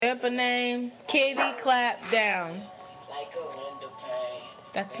Up a name, Kitty Clap Down.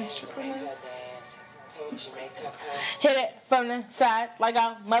 That's the stripper name. Hit it from the side like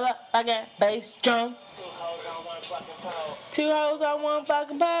a motherfucking bass drum. Two hoes on one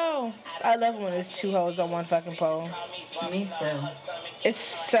fucking pole. I love when there's two hoes on one fucking pole. Me too. It's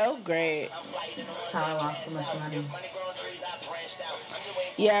so great. That's how I lost so much money.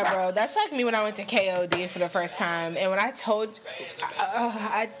 Yeah, bro. That's like me when I went to KOD for the first time. And when I told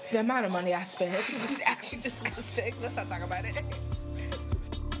the amount of money I spent, it was actually disgusting. Let's not talk about it.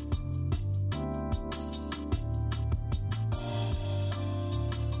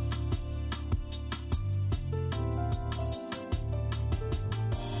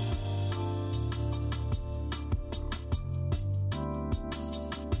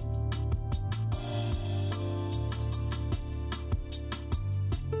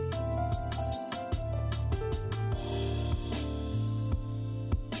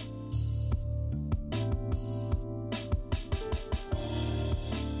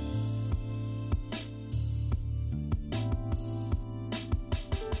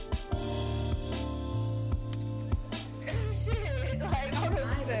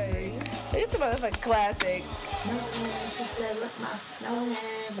 It's a motherfucking classic.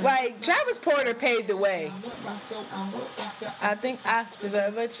 Like, Travis Porter paved the way. I think I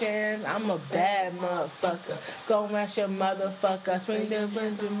deserve a chance. I'm a bad motherfucker. Go mash your motherfucker. Swing the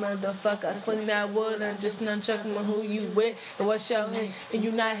motherfucker. Sling that wood and just nunchuck me who you with. And what's your name? And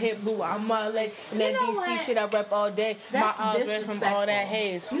you not hit, boo. I'm Marley. And that DC what? Shit I rep all day. That's my eyes red from all that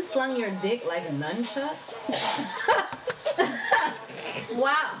haze. You slung your dick like a nunchuck?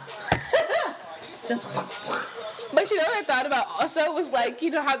 Wow. Just but you know what I thought about also was like, you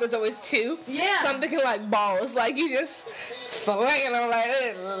know how there's always two? Yeah. So I'm thinking like balls. Like you just swing and I'm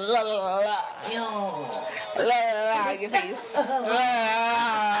like, yo. On your face.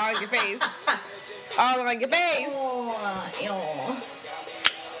 On your face. All on your face. Oh, yo.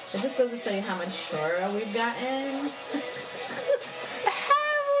 So this goes to show you how mature we've gotten.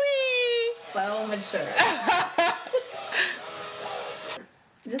 Have we? So mature.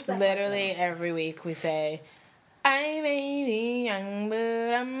 Just literally every week we say, I may be young, but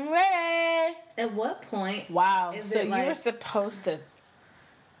I'm ready. At what point? Wow. So you were supposed to.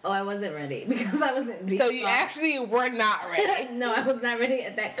 Oh, I wasn't ready because I wasn't. So you actually were not ready. No, I was not ready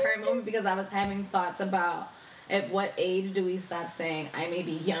at that current moment because I was having thoughts about at what age do we stop saying I may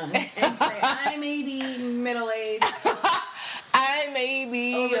be young and say I may be middle aged. I may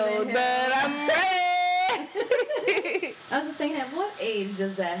be old, but I'm ready. I was just thinking, at what age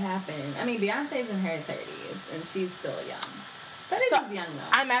does that happen? I mean, Beyonce's in her 30s, and she's still young. 30s is young,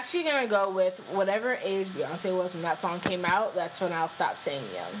 though. I'm actually going to go with whatever age Beyonce was when that song came out, that's when I'll stop saying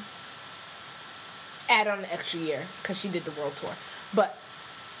young. Add on an extra year, because she did the world tour. But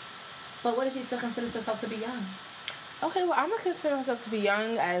what if she still considers herself to be young? Okay, well, I'm going to consider myself to be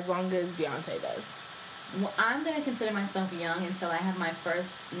young as long as Beyonce does. Well, I'm going to consider myself young until I have my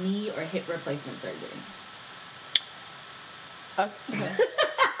first knee or hip replacement surgery. Okay.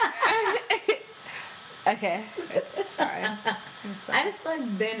 Okay, it's fine. I just feel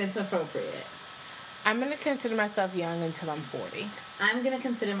like then it's appropriate. I'm going to consider myself young until I'm 40. I'm going to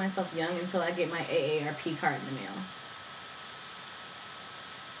consider myself young until I get my AARP card in the mail.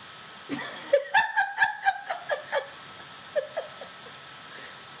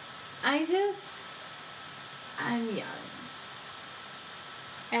 I'm young.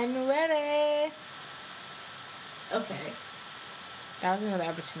 And ready. Okay. That was another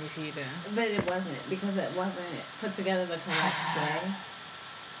opportunity for you to... But it wasn't, because it wasn't put together the correct way.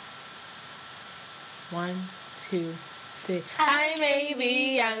 1, 2, 3. I may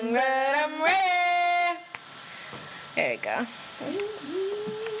be young, but I'm ready. There you go.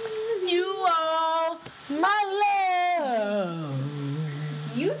 You are my love.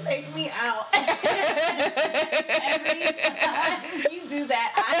 You take me out every time you do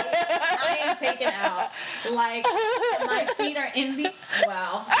that. I am taken out. Like, my feet are in the...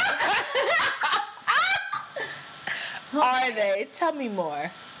 Wow. Are they? Tell me more.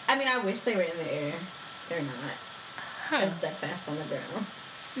 I mean, I wish they were in the air. They're not. They're steadfast on the ground.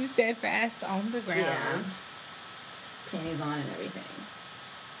 Steadfast on the ground. Yeah. Panties on and everything.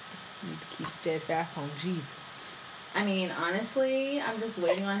 You need to keep steadfast on Jesus. I mean, honestly, I'm just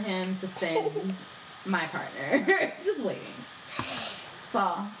waiting on him to send my partner. Just waiting. That's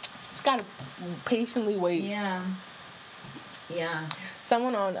all. Just gotta patiently wait. Yeah. Yeah.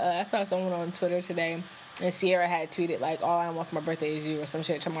 I saw someone on Twitter today, and Sierra had tweeted, like, all I want for my birthday is you, or some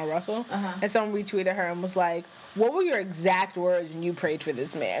shit, Tamar Russell. Uh-huh. And someone retweeted her and was like, what were your exact words when you prayed for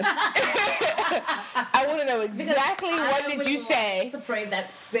this man? I want to know exactly what did you say. To pray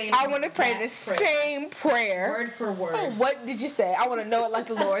that same. I want to pray the same prayer. Word for word. What did you say? I want to know it like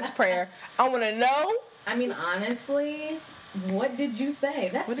the Lord's Prayer. I want to know. I mean, honestly, what did you say?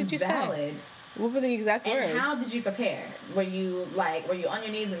 That's What did you valid. say? What were the exact words? And how did you prepare? Were you on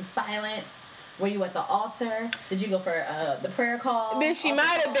your knees in silence? Were you at the altar? Did you go for the prayer call? Bitch, she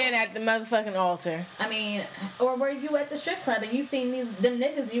might have been at the motherfucking altar. I mean, or were you at the strip club and you seen them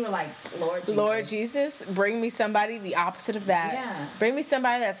niggas? You were like, Lord Jesus. Lord Jesus, bring me somebody the opposite of that. Yeah. Bring me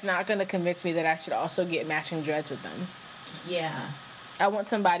somebody that's not going to convince me that I should also get matching dreads with them. Yeah. I want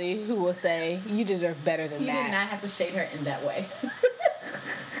somebody who will say, you deserve better than that. You did not have to shade her in that way.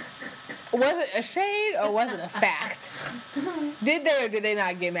 Was it a shade or was it a fact? Did they or did they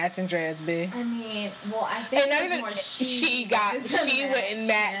not get matching dreads, B? I mean, well, I think And not it was even more she went and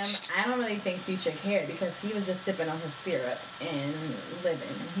matched. Him. I don't really think Future cared because he was just sipping on his syrup and living.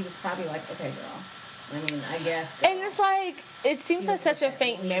 He was probably like, okay, girl. I mean, I guess. Girl. And it's like, it seems like such a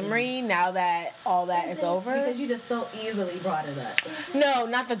faint memory now that all that is over. Because you just so easily brought it up. No,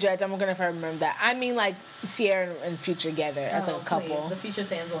 not the dreads. I'm going to remember that. I mean, like, Sierra and Future together as a couple. Please. The Future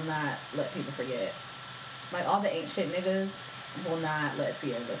stands will not let people forget. Like, all the ain't shit niggas will not let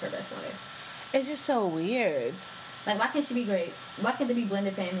Sierra live her best life. It's just so weird. Like, why can't she be great? Why can't there be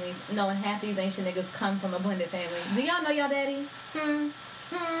blended families? Knowing half these ancient niggas come from a blended family. Do y'all know y'all daddy?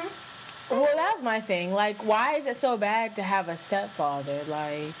 Well, that's my thing. Like, why is it so bad to have a stepfather?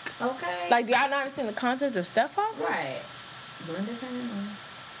 Like, okay. Like, do y'all not understand the concept of stepfather? Right. Blended family.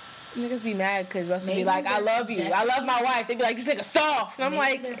 Niggas be mad because Russell Maybe be like, I love you. I love my wife. They be like, this nigga soft. And I'm Maybe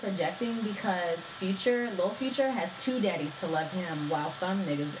like, they're projecting because Lil Future has 2 daddies to love him while some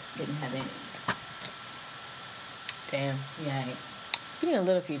niggas didn't have any. damn. Yikes. Speaking of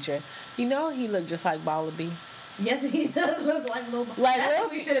Little Future, you know he looked just like Balla B. Yes, he does look like Lil. That's what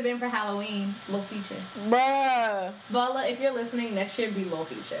we should have been for Halloween. Lil Future. Bruh. Balla, if you're listening, next year be Lil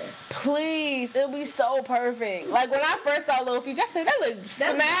Future. Please. It'll be so perfect. Like, when I first saw Little Future, I said, that looked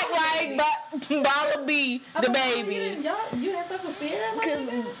smack like Balla B, the baby. You had such a serum? Because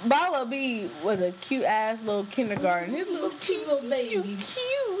Balla B was a cute-ass little kindergarten. His little cute little baby.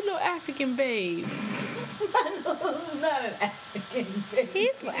 Cute little African babe. Not an African babe.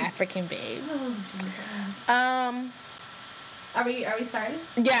 He's a little African babe. Oh, Jesus. Are we starting?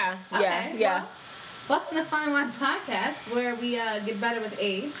 Yeah, okay, yeah. Welcome to Fine Wine Podcast, where we get better with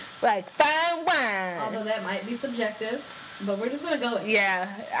age. Like fine wine. Although that might be subjective, but we're just gonna go with it. Yeah,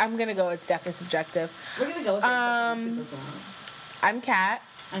 I'm gonna go. It's definitely subjective. We're gonna go with it. As well. I'm Kat.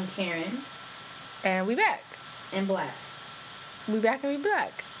 I'm Karen. And we back. And Black. We back and we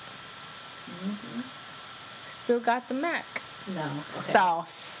black. Mm-hmm. Still got the Mac. No. Okay.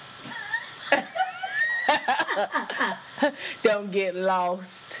 Sauce. Don't get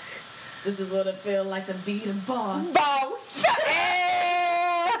lost. This is what it feels like to be the boss. Boss.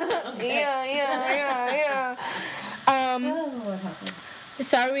 Yeah. What happened?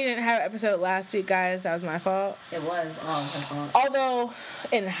 Sorry we didn't have an episode last week, guys. That was my fault. It was all my fault. Although,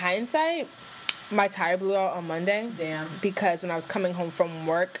 in hindsight, my tire blew out on Monday. Damn. Because when I was coming home from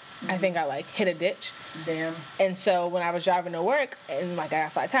work, I think I hit a ditch. Damn. And so when I was driving to work and I got a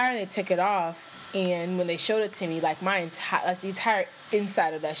flat tire and they took it off, and when they showed it to me, the entire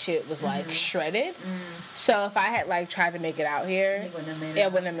inside of that shit was shredded. So if I had tried to make it out here, it wouldn't have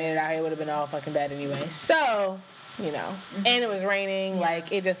made it out here. It would have been all fucking bad anyway. So, and it was raining. Yeah.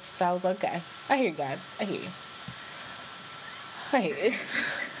 I was like, okay, I hear you, God. I hear you. I hear it.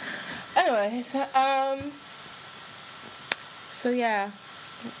 Anyways, so yeah.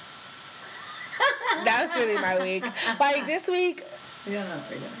 That was really my week. This week. You don't know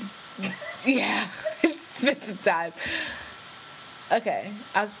what you're doing. Yeah. It's been some time. Okay.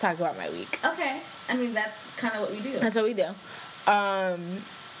 I'll just talk about my week. Okay. I mean, that's kind of what we do. That's what we do.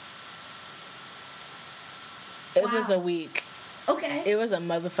 It was a week. Okay. It was a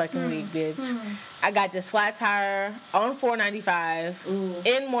motherfucking week, bitch. I got this flat tire on 495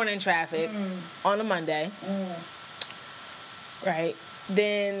 in morning traffic on a Monday. Right.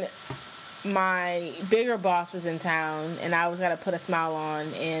 Then my bigger boss was in town, and I was going to put a smile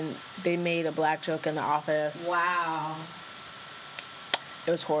on, and they made a black joke in the office. Wow.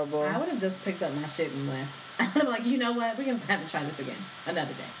 It was horrible. I would have just picked up my shit and left. I would have been like, you know what? We're going to have to try this again.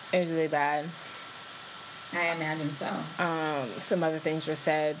 Another day. It was really bad. I imagine so. Some other things were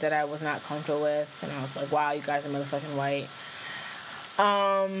said that I was not comfortable with, and I was like, wow, you guys are motherfucking white.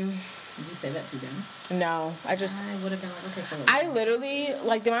 Did you say that too them? No, I would have been like, okay, so I literally,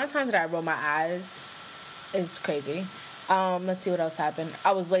 like, the amount of times that I roll my eyes is crazy. Let's see what else happened.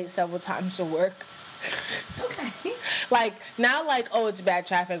 I was late several times to work. Okay. Like, not like, oh, it's bad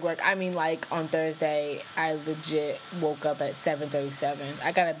traffic work. I mean, like, on Thursday, I legit woke up at 7:37.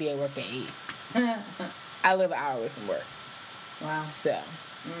 I gotta be at work at 8. I live an hour away from work. Wow. So,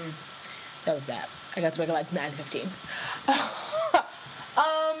 that was that. I got to work at like 9:15.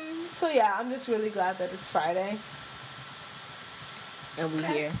 So yeah, I'm just really glad that it's Friday. And we're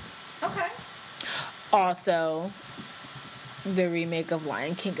here. Okay. Also, the remake of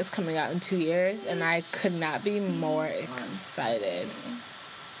Lion King is coming out in 2 years, and I could not be more excited.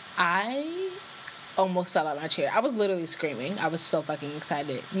 I almost fell out my chair. I was literally screaming. I was so fucking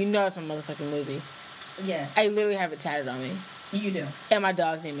excited. You know it's my motherfucking movie. Yes. I literally have it tatted on me. You do. And my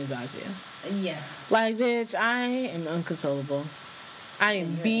dog's name is Zazu. Yes. Like, bitch, I am unconsolable. I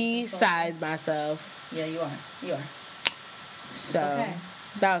am beside myself. Yeah, you are. You are. So, okay.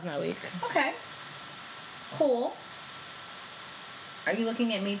 That was my week. Okay. Cool. Are you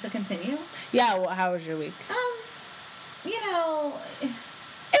looking at me to continue? Yeah, well, how was your week?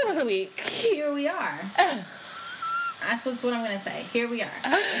 It was a week. Here we are. That's what I'm going to say. Here we are.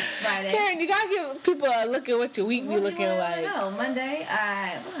 It's Friday. Karen, you got to give people a look at what your week be looking like. No, Monday,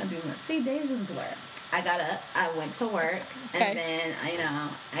 what did I do? See, days just blur. I got up, I went to work, and then,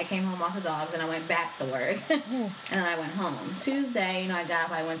 I came home off the dog, then I went back to work, and then I went home. Tuesday, I got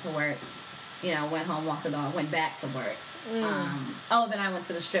up, I went to work, went home, walked the dog, went back to work. Then I went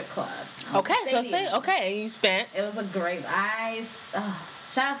to the strip club. Okay, you spent. It was a great, shout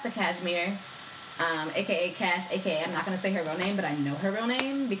outs to Cashmere, aka Cash, aka, I'm not going to say her real name, but I know her real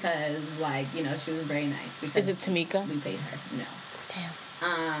name, because, she was very nice. Because is it Tamika? We paid her. No.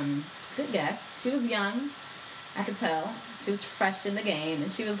 Damn. Good guess. She was young. I could tell. She was fresh in the game. And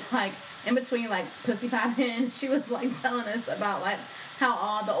she was, in between, pussy popping, she was, telling us about, how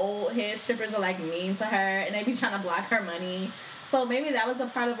all the old head strippers are, mean to her. And they be trying to block her money. So maybe that was a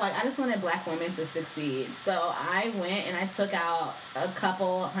part of, I just wanted black women to succeed. So I went and I took out a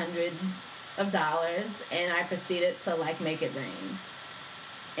couple hundreds of dollars. And I proceeded to, make it rain.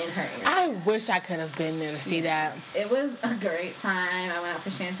 In her area. I wish I could have been there to see that. It was a great time. I went out for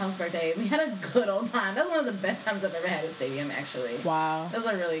Chantel's birthday. We had a good old time. That was one of the best times I've ever had at Stadium, actually. Wow. It was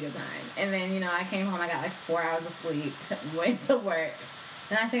a really good time. And then, I came home. I got 4 hours of sleep. Went to work.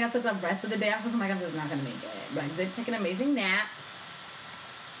 And I think I took the rest of the day off because I'm just not going to make it. But I did take an amazing nap.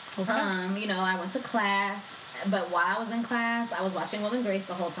 Okay. I went to class. But while I was in class, I was watching Will and Grace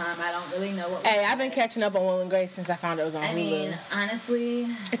the whole time. I don't really know what. Hey, I've been catching up on Will and Grace since I found it was on Hulu. I mean, honestly,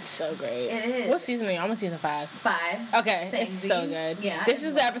 it's so great. It is. What season are you? I'm on season 5. 5. Okay, it's so good. Yeah. This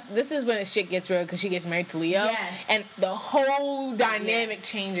is the episode. This is when shit gets real because she gets married to Leo. Yes. And the whole dynamic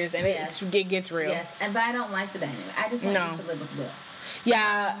changes and it gets real. Yes. But I don't like the dynamic. I just want to live with Will.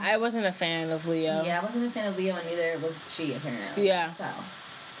 Yeah, I wasn't a fan of Leo. Yeah, I wasn't a fan of Leo, and neither was she apparently. Yeah. So,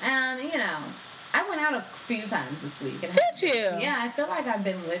 I went out a few times this week. Did you? Yeah, I feel like I've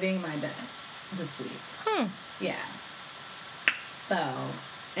been living my best this week. Yeah. So,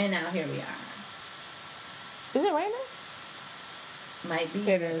 and now here we are. Is it raining? Might be.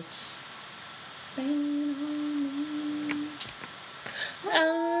 It is. Rain on me.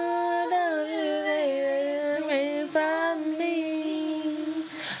 Oh, don't you rain from me.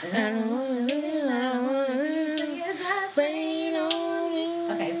 I don't want to live, I don't want to live. Just rain on me.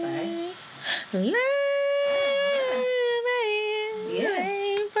 Okay, sorry. Rain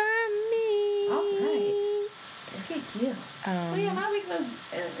from me. All right. Look at you. So yeah, my week was.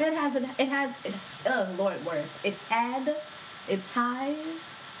 Lord words. It had its highs,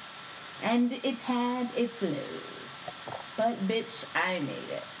 and it had its lows. But bitch, I made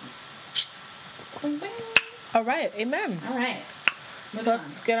it. All right, amen. All right. So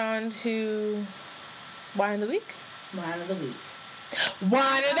let's get on to Wine of the Week. Wine of the Week.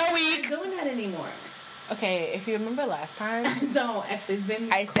 Wine of the Week. I'm not doing that anymore. Okay, if you remember last time, don't actually. It's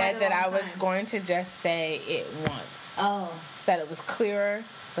been. I said that I was going to just say it once. Oh. So that it was clearer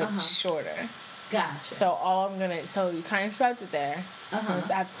but shorter. Gotcha. So you kind of stopped it there. I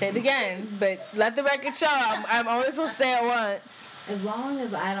have to say it again, but let the record show. I'm only supposed to say it once. As long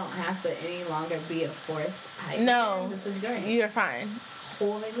as I don't have to any longer be a forced hype. No. This is great. You're fine.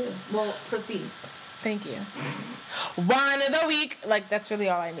 Hallelujah. Well, proceed. Thank you. Wine of the Week. That's really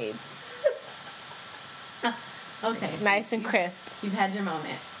all I need. Okay. Nice and crisp. You've had your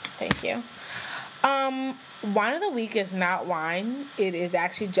moment. Thank you. Wine of the Week is not wine. It is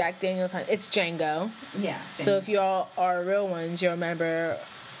actually Jack Daniel's. It's Django. Yeah. Django. So if you all are real ones, you'll remember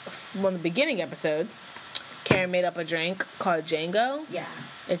one of the beginning episodes, Karen made up a drink called Django. Yeah.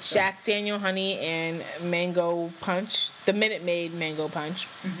 It's Jack Daniel Honey and Mango Punch, the Minute Maid Mango Punch.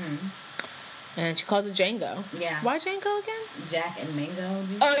 Mm-hmm. And she calls it Django. Yeah. Why Django again? Jack and Mango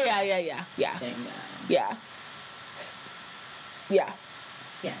juice? Oh, yeah. Django. Yeah.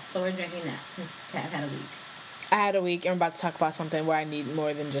 Yeah, so we're drinking that because Kat had a week. I had a week, and we're about to talk about something where I need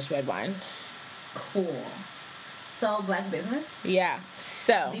more than just red wine. Cool. So, Black Business? Yeah.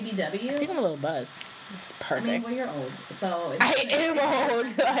 So. BBW? I think I'm a little buzzed. It's perfect. I mean, well, you're old, so... I am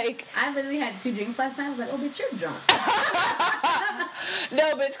old. Like... I literally had 2 drinks last night. I was like, oh, bitch, you're drunk.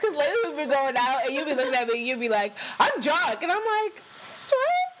 No, bitch, because lately we've been going out, and you'll be looking at me, and you'll be like, I'm drunk. And I'm like,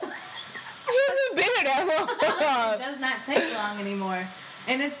 sure? You haven't been here that long. It does not take long anymore.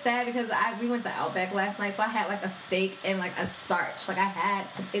 And it's sad because we went to Outback last night, so I had like a steak and like a starch. Like I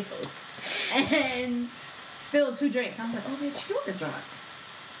had potatoes. And still 2 drinks. I was like, oh bitch, you were drunk.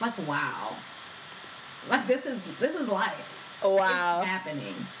 Like wow. Like this is life. Wow. It's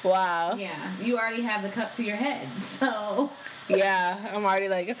happening. Wow. Yeah. You already have the cup to your head. So yeah, I'm already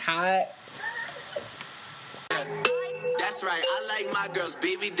like, it's hot. That's right. I like my girls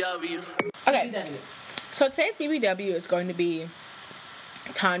BBW. Okay. BBW. So today's BBW is going to be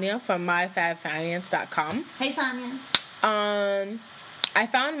Tanya from myfabfinance.com. Hey Tanya. I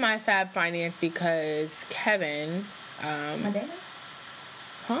found MyFabFinance because Kevin. My dad?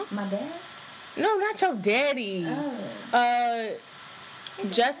 Huh? My dad? No, not your daddy. Oh.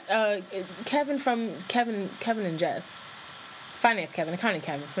 Kevin from Kevin and Jess. Finance Kevin, accounting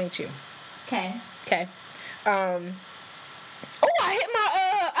Kevin, meet you. Okay. Okay. I hit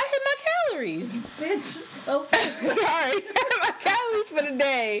my calories. Bitch. Okay. Sorry. I hit my calories for the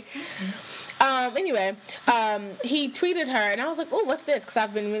day. Anyway, he tweeted her, and I was like, oh, what's this? Because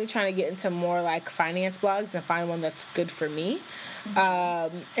I've been really trying to get into more, like, finance blogs and find one that's good for me.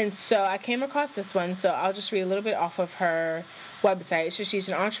 And so I came across this one, so I'll just read a little bit off of her website. So she's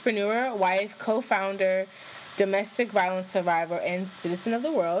an entrepreneur, wife, co-founder, domestic violence survivor, and citizen of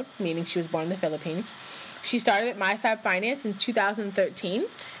the world, meaning she was born in the Philippines. She started at MyFabFinance in 2013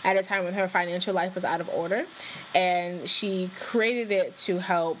 at a time when her financial life was out of order, and she created it to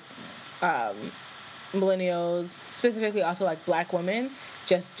help millennials, specifically also like Black women,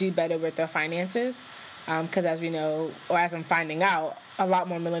 just do better with their finances. Because as we know, or as I'm finding out, a lot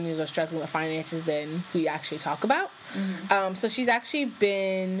more millennials are struggling with finances than we actually talk about. Mm-hmm. So she's actually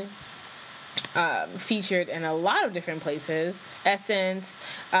been featured in a lot of different places. Essence,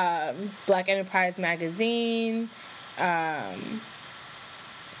 Black Enterprise Magazine,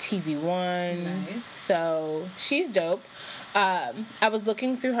 TV One. Nice. So she's dope. I was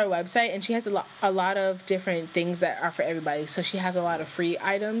looking through her website, and she has a lot of different things that are for everybody. So she has a lot of free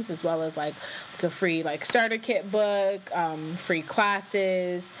items, as well as like a free like starter kit book, free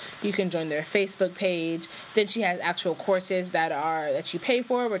classes. You can join their Facebook page. Then she has actual courses that you pay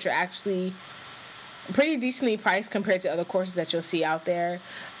for, which are actually pretty decently priced compared to other courses that you'll see out there.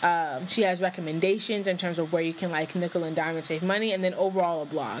 She has recommendations in terms of where you can like nickel and dime and save money, and then overall a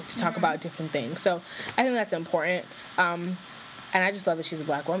blog to talk about different things. So I think that's important. And I just love that she's a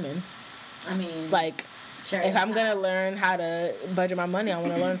Black woman. I mean, like, sure, if I'm gonna learn how to budget my money, I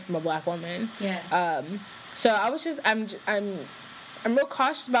want to learn from a Black woman. Yes. So I was just I'm real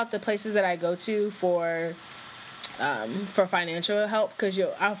cautious about the places that I go to for financial help, because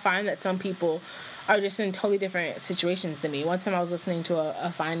I'll find that some people are just in totally different situations than me. One time I was listening to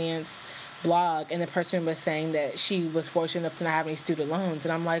a finance blog, and the person was saying that she was fortunate enough to not have any student loans,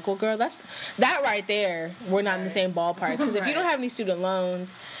 and I'm like, well, girl, that right there, we're not in the same ballpark, because if you don't have any student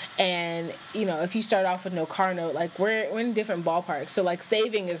loans, and you know, if you start off with no car note, like we're in different ballparks. So like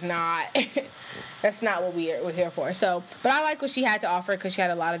saving is not that's not what we're here for. So, but I like what she had to offer, because she had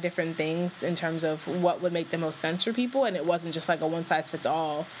a lot of different things in terms of what would make the most sense for people, and it wasn't just like a one size fits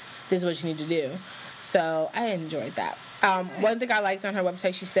all. This is what you need to do. So I enjoyed that. One thing I liked on her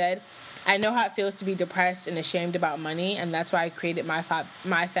website, she said, I know how it feels to be depressed and ashamed about money, and that's why I created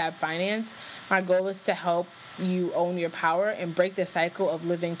MyFabFinance. My goal is to help you own your power and break the cycle of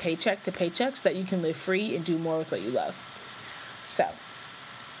living paycheck to paycheck so that you can live free and do more with what you love. So,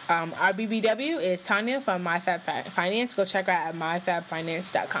 our BBW is Tanya from MyFabFinance. Go check her out at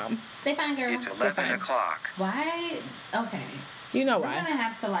myfabfinance.com. Stay fine, girl. It's 11 o'clock. Why? Okay. You know We're why. We're going to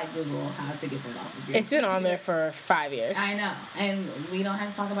have to, like, Google how to get that off of you. It's been on there for 5 years. I know. And we don't have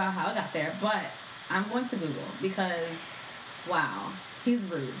to talk about how it got there. But I'm going to Google because, wow, he's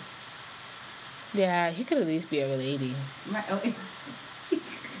rude. Yeah, he could at least be a lady. Right. Oh,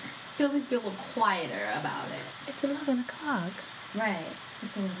 he'll at least be a little quieter about it. It's 11 o'clock. Right.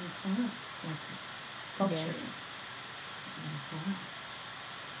 It's 11 o'clock. Like, sultry. Yeah. It's 11 o'clock.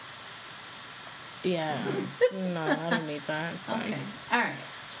 Yeah. No, I don't need that. Okay. All right.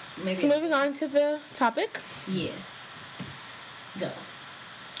 Maybe. So moving on to the topic. Yes. Go.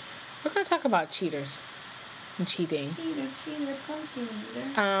 We're going to talk about cheaters and cheating. Cheater, pumpkin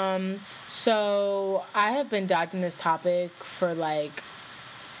eater. So I have been dodging this topic for like,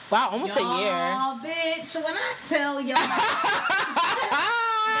 almost a year. Oh, bitch, when I tell y'all that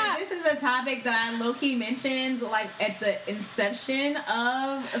this is a topic that I low-key mentioned, like, at the inception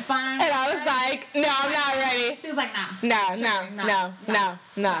of Fine. And I was like, no, I'm not ready. She was like, nah.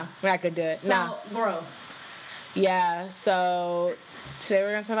 No, we're not going to do it. So, growth. Yeah, so today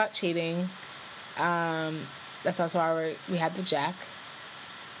we're going to talk about cheating. That's also why we had the Jack.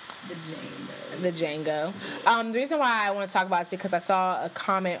 The Django. The reason why I want to talk about it is because I saw a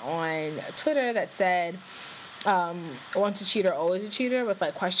comment on Twitter that said, once a cheater, always a cheater, with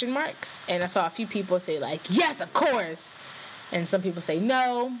like question marks. And I saw a few people say like, yes, of course. And some people say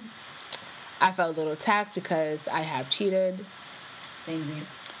no. I felt a little attacked because I have cheated. Samesies.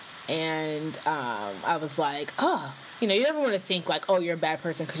 And I was like, you never want to think like, oh, you're a bad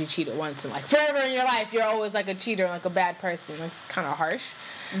person because you cheated once, and like forever in your life you're always like a cheater, like a bad person. That's kind of harsh.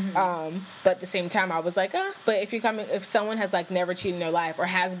 Mm-hmm. But at the same time, I was like, but if someone has like never cheated in their life or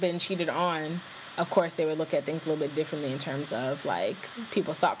has been cheated on, of course they would look at things a little bit differently in terms of like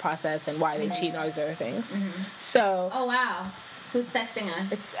people's thought process and why they cheat and all these other things. Mm-hmm. So. Oh wow. Who's texting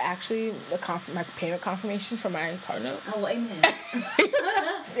us? It's actually my payment confirmation for my car note. Oh, amen.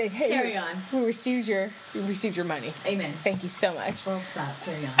 Saying, hey, carry on. We received your money. Amen. Thank you so much. Well, stop.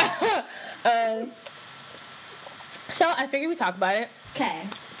 Carry on. So I figured we talk about it. Okay.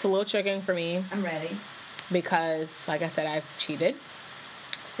 It's a little triggering for me. I'm ready. Because, like I said, I've cheated.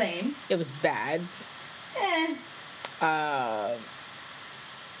 Same. It was bad.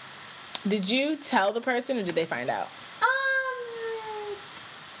 Did you tell the person or did they find out?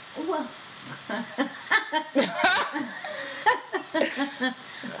 Well,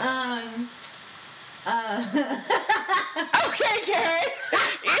 okay, Karen.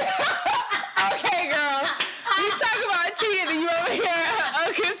 Okay, girl. You talk about cheating and you over here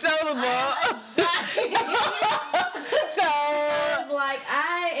unconsolable. So, it's like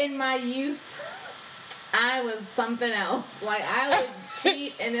in my youth, I was something else. Like, I would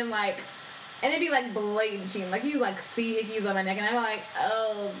cheat and then and it'd be like blatant cheating. Like, you like see hickeys on my neck, and I'm like,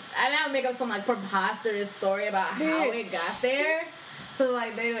 oh. And I would make up some like preposterous story about how it got there. So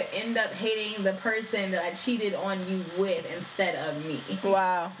like they would end up hating the person that I cheated on you with instead of me.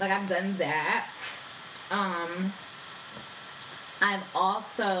 Wow. Like, I've done that. I've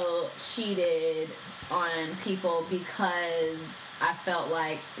also cheated on people because I felt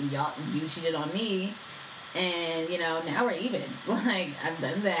like you cheated on me, and now we're even. Like, I've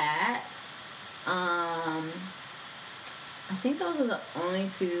done that. I think those are the only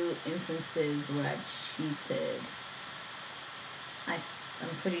two instances where I've cheated. I'm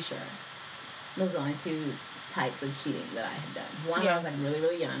pretty sure. Those are the only two types of cheating that I had done. One where I was like really,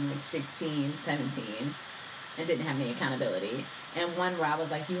 really young, like 16, 17, and didn't have any accountability. And one where I was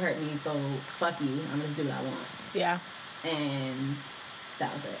like, you hurt me, so fuck you. I'm going to just do what I want. Yeah. And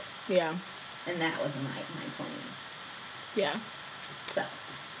that was it. Yeah. And that was in like my 20s. Yeah. So.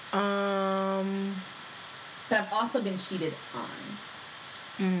 But I've also been cheated on.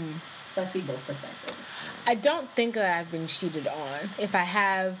 So I see both perspectives. I don't think that I've been cheated on. If I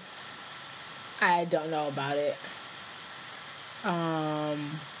have, I don't know about it. I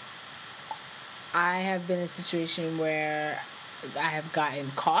have been in a situation where I have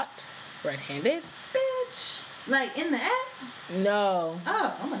gotten caught red-handed. Bitch. Like, in the app? No.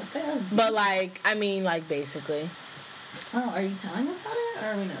 Oh, I'm going to say that's... But, basically. Oh, are you telling about it, or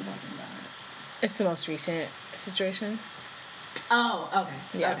are we not talking about it? It's the most recent situation. Oh, okay.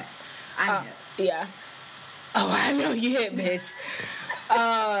 Yeah. Okay. I'm hit. Yeah. Oh, I know you hit, bitch.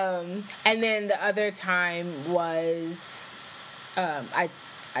 And then the other time was, I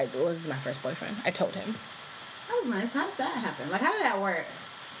was my first boyfriend. I told him. That was nice. How did that happen? Like, how did that work?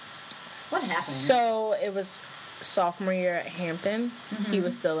 What happened? So, it was sophomore year at Hampton. Mm-hmm. He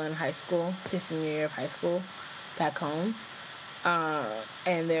was still in high school, his senior year of high school, back home.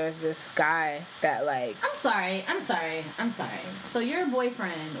 And there was this guy that, like... I'm sorry. So, your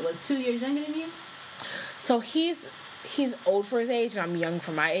boyfriend was 2 years younger than you? So, he's old for his age, and I'm young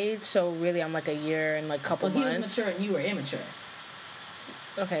for my age. So, really, I'm, like, a year and, like, couple months. So, he was mature and you were immature?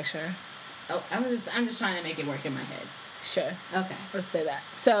 Okay, sure. Oh, I'm just trying to make it work in my head. Sure. Okay. Let's say that.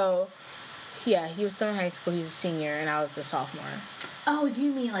 So, yeah, he was still in high school. He was a senior, and I was a sophomore. Oh,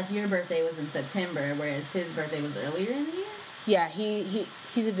 you mean like your birthday was in September, whereas his birthday was earlier in the year? Yeah,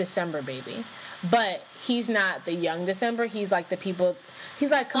 he's a December baby. But he's not the young December. He's like the people.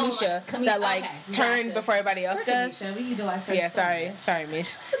 He's like Kamisha that like turned before everybody else does. Kamisha. We can do like Yeah, sorry,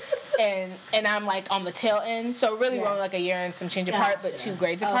 Mish. and I'm like on the tail end. So really, we're only like a year and some change apart, but 2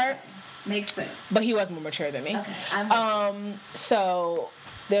 grades apart. Makes sense. But he was more mature than me. Okay. So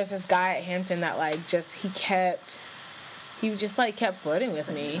there's this guy at Hampton that like he just like kept flirting with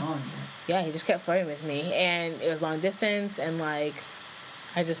me. Yeah, he just kept flirting with me, and it was long distance, and like.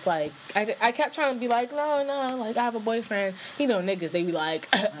 I just like I kept trying to be like no like I have a boyfriend. You know niggas they be like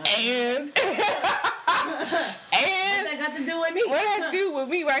and what that got to do with me? What that do with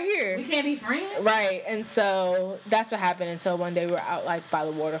me right here? We can't be friends, right? And so that's what happened. And so one day we were out like by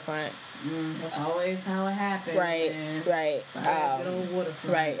the waterfront. That's always how it happens. Right, man. right, Good old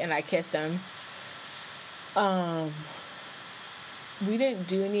waterfront. right. And I kissed him. We didn't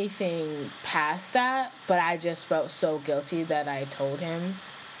do anything past that, but I just felt so guilty that I told him.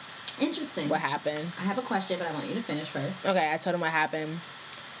 Interesting. What happened. I have a question, but I want you to finish first. Okay, I told him what happened.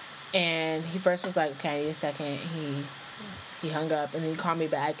 And he first was like, okay, I need a second. He hung up, and then he called me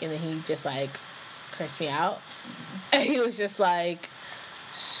back, and then he just, like, cursed me out. And he was just like,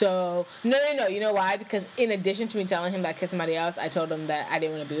 so... No. You know why? Because in addition to me telling him that I kissed somebody else, I told him that I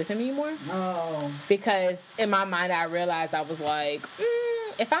didn't want to be with him anymore. Oh. Because in my mind, I realized I was like,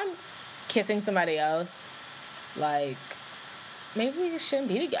 if I'm kissing somebody else, like, maybe we just shouldn't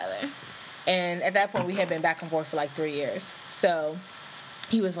be together. And at that point, we had been back and forth for like 3 years. So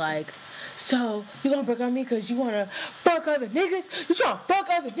he was like, so you gonna break up with me because you want to fuck other niggas? You trying to fuck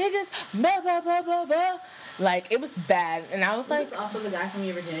other niggas? Blah, blah, blah, blah, blah. Like, it was bad. And I was like... This also the guy from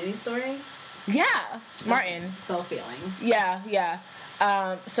your virginity story? Yeah. Martin. Soul Feelings. Yeah.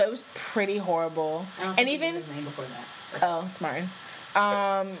 So it was pretty horrible. I don't and think even his name before that. Oh, it's Martin.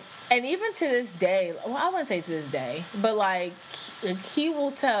 And even to this day, well, I wouldn't say to this day, but like he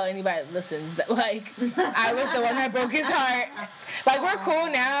will tell anybody that listens that like I was the one that broke his heart. Like we're cool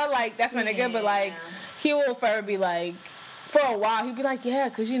now, like that's my nigga, but like he will forever be like, for a while he'd be like, yeah,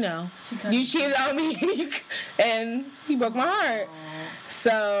 cause you know you cheated on me and he broke my heart.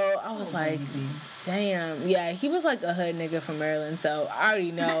 So I was like, damn, yeah, he was like a hood nigga from Maryland, so I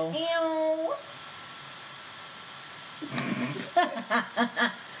already know.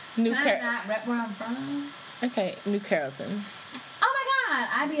 Can I not rep where I'm from? Okay, New Carrollton. Oh my God,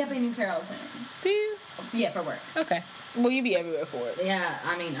 I be up in New Carrollton. Do you? Yeah, for work. Okay. Well, you be everywhere for it. Yeah,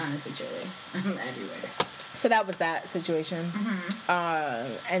 I mean, honestly, truly, I'm everywhere. So that was that situation.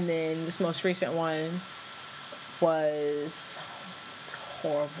 Mm-hmm. And then this most recent one was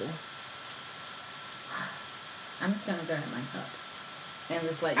horrible. I'm just gonna grab my cup and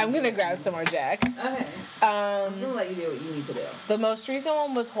just let you. I'm gonna grab some more Jack. Okay. I'm gonna let you do what you need to do. The most recent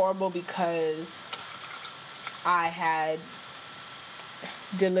one was horrible because I had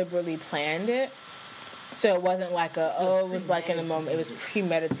deliberately planned it. So it wasn't like it was like in a moment. It was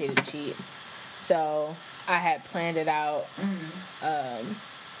premeditated cheat. So I had planned it out.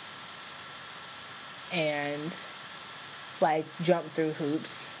 And like jumped through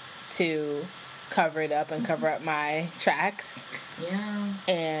hoops to cover it up and cover up my tracks. Yeah.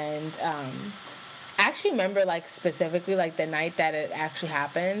 And I actually remember like specifically like the night that it actually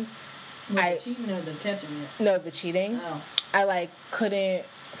happened. The cheating or the catching it? No, the cheating. Oh. I like couldn't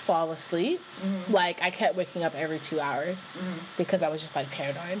fall asleep. Like I kept waking up every 2 hours because I was just like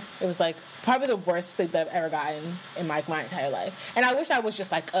paranoid. It was like probably the worst sleep that I've ever gotten in my entire life. And I wish I was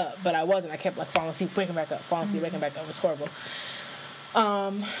just like up, but I wasn't. I kept like falling asleep, waking back up, falling asleep, waking back up. It was horrible.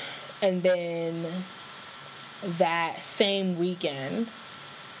 And then that same weekend,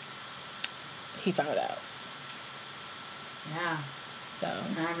 he found out. Yeah. So.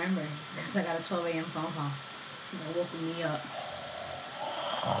 I remember because I got a 12 a.m. phone call. That woke me up.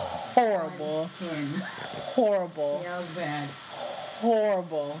 Horrible. Horrible. Yeah, it was bad.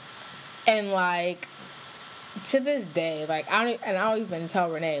 Horrible. And like to this day, like I'll even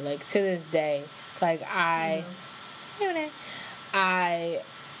tell Renee, like to this day, like I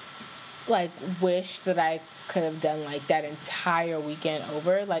like wish that I could have done like that entire weekend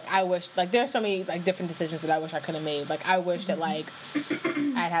over. Like I wish, like there's so many like different decisions that I wish I could have made. Like I wish that like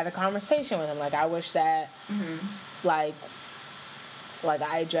I'd had a conversation with him. Like I wish that like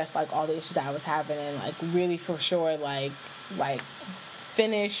I addressed like all the issues I was having and like really for sure like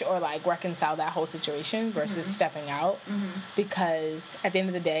finish or like reconcile that whole situation versus stepping out. Because at the end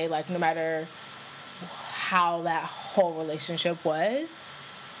of the day, like no matter how that whole relationship was,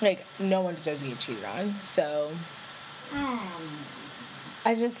 like no one deserves to get cheated on. So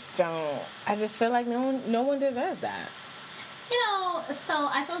I just feel like no one deserves that. You know, so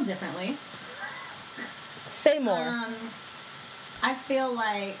I feel differently. Say more. I feel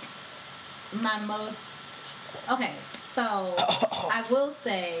like my most... Okay, so I will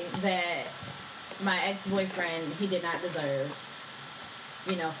say that my ex-boyfriend, he did not deserve,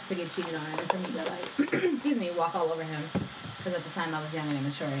 you know, to get cheated on and for me to, like, excuse me, walk all over him. Because at the time I was young and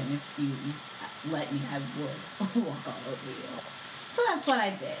immature, and if you let me, I would walk all over you. So that's what I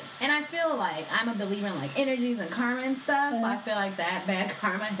did. And I feel like I'm a believer in, like, energies and karma and stuff, so I feel like that bad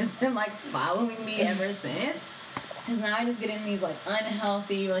karma has been, like, following me ever since. Because now I just get in these, like,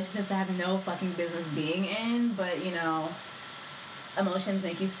 unhealthy relationships I have no fucking business being in, but, you know, emotions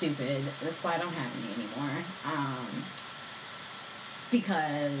make you stupid. That's why I don't have any anymore.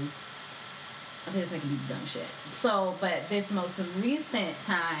 Because they're just making you do dumb shit. So, but this most recent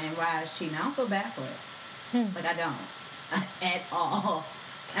time where I was cheating, I don't feel bad for it. Like, I don't. At all.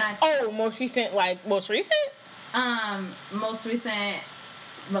 And most recent? Most recent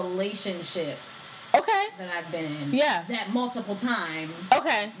relationship. Okay. That I've been in. Yeah. That multiple times.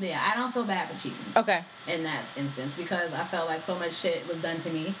 Okay. Yeah, I don't feel bad for cheating. Okay. In that instance, because I felt like so much shit was done to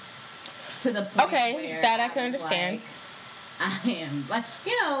me, to the point where that I can understand. Like, I am like,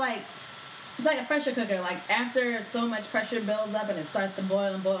 you know, like, it's like a pressure cooker. Like, after so much pressure builds up and it starts to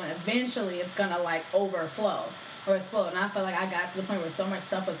boil and boil, and eventually it's gonna, like, overflow or explode. And I felt like I got to the point where so much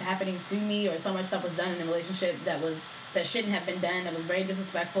stuff was happening to me, or so much stuff was done in the relationship that shouldn't have been done, that was very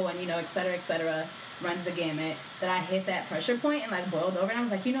disrespectful, and, you know, et cetera, runs the gamut, that I hit that pressure point and, like, boiled over, and I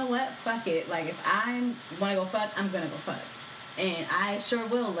was like, you know what, fuck it. Like, if I want to go fuck, I'm gonna go fuck. And I sure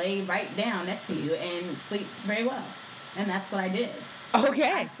will lay right down next to you and sleep very well. And that's what I did.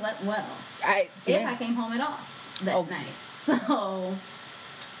 Okay. I slept well. If I came home at all that night. So,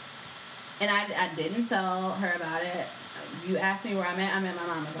 and I didn't tell her about it. You asked me where I'm at my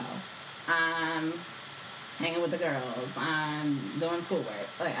mama's house. I'm hanging with the girls. I'm doing schoolwork.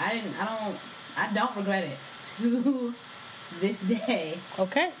 Like, I don't regret it. To this day.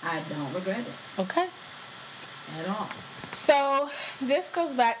 Okay. I don't regret it. Okay. At all. So, this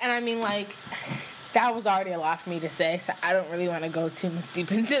goes back, and I mean, like, that was already a lot for me to say, so I don't really want to go too much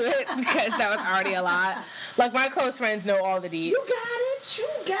deep into it, because that was already a lot. Like, my close friends know all the deets. You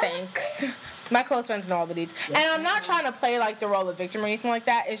got it. Thanks. My close friends know all the deets. Yes, and I'm not trying to play, like, the role of victim or anything like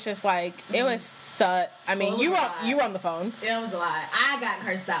that. It's just, like, it was such... I mean, you were on the phone. It was a lot. I got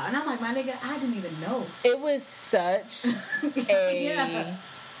cursed out. And I'm like, my nigga, I didn't even know. It was such a... Yeah.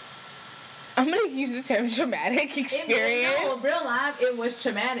 I'm going to use the term traumatic experience. Real life, it was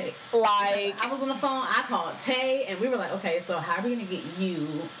traumatic. Like... I was on the phone. I called Tay, and we were like, okay, so how are we going to get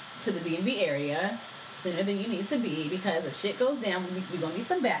you to the DMV area sooner than you need to be? Because if shit goes down, we're going to need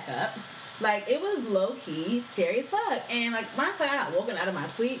some backup. Like, it was low-key scary as fuck. And, like, when I got woken out of my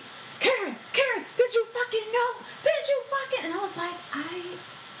sleep, Karen, did you fucking know? Did you fucking... And I was like,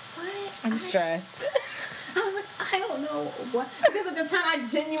 what? I'm stressed. I was like, I don't know what... Because at the time, I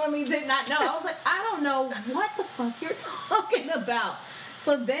genuinely did not know. I was like, I don't know what the fuck you're talking about.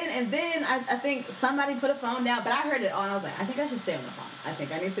 So then, I think somebody put a phone down, but I heard it all, and I was like, I think I should stay on the phone. I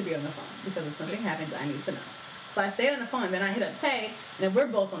think I need to be on the phone, because if something happens, I need to know. So I stayed on the phone, and then I hit up Tay, and then we're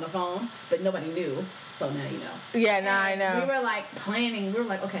both on the phone, but nobody knew, so now you know. Yeah, now I know. We were, like, planning. We were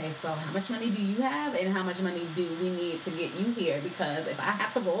like, okay, so how much money do you have, and how much money do we need to get you here? Because if I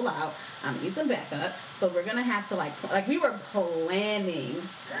have to roll out, I'm going to need some backup, so we're going to have to, like, we were planning.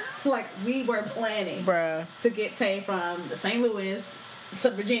 Bruh. To get Tay from St. Louis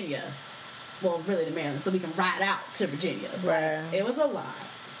to Virginia. Well, really to Maryland, so we can ride out to Virginia. Bruh. Like, it was a lot.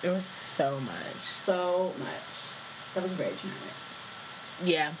 It was so much. So much. That was very traumatic.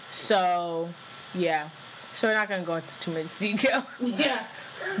 Yeah. So we're not going to go into too much detail. Yeah.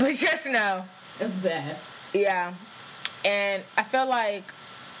 But just know. It was bad. Yeah. And I feel like,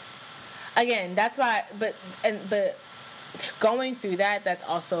 again, that's why, but going through that's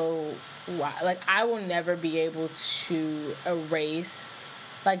also why, like, I will never be able to erase,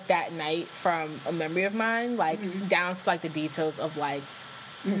 like, that night from a memory of mine, like, down to, like, the details of, like,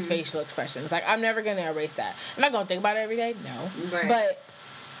 his facial expressions. Like, I'm never going to erase that. Am I going to think about it every day? No. Right. But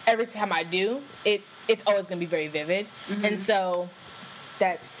every time I do, it's always going to be very vivid. And so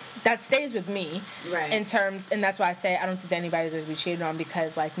that stays with me. Right. In terms, and that's why I say I don't think that anybody's going to be cheated on,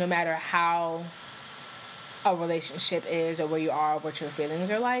 because, like, no matter how a relationship is or where you are, what your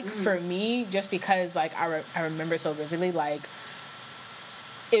feelings are like, for me, just because, like, I remember so vividly, like,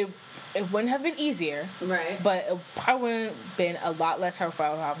 it wouldn't have been easier. Right. But it probably would have been a lot less hurtful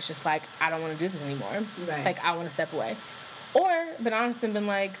if I was just like, I don't want to do this anymore. Right. Like, I want to step away. Or been honest and been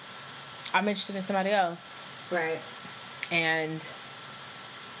like, I'm interested in somebody else. Right. And,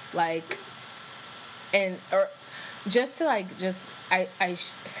 like, just to like, I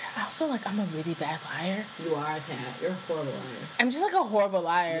also like, I'm a really bad liar. You are, Kat. You're a horrible liar. I'm just like a horrible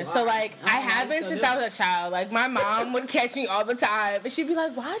liar. You So are. like, I have been so since do I it. was a child. Like, my mom would catch me all the time, and she'd be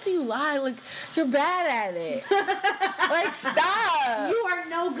like, "Why do you lie? Like, you're bad at it. Like, stop. You are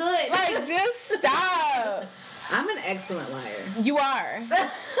no good. Like, just stop." I'm an excellent liar. You are.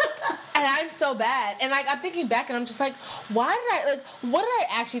 And I'm so bad. And like, I'm thinking back, and I'm just like, why did I, like, what did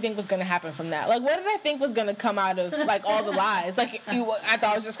I actually think was gonna happen from that? Like, what did I think was gonna come out of like all the lies? Like, I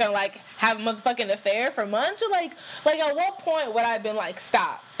thought I was just gonna like have a motherfucking affair for months, or like at what point would I have been like,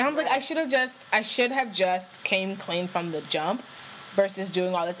 stop? And I'm like, I should have just came clean from the jump, versus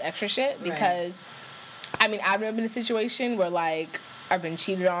doing all this extra shit. Because, I mean, I've never been in a situation where like I've been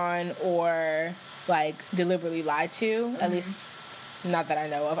cheated on or like deliberately lied to. At least, not that I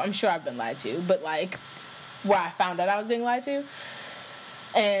know of. I'm sure I've been lied to, but like where I found out I was being lied to.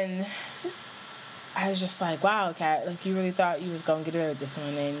 And I was just like, wow, Kat, like, you really thought you was gonna get rid of this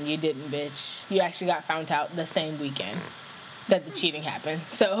one, and you didn't, bitch. You actually got found out the same weekend that the cheating happened.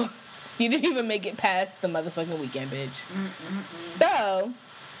 So you didn't even make it past the motherfucking weekend, bitch. So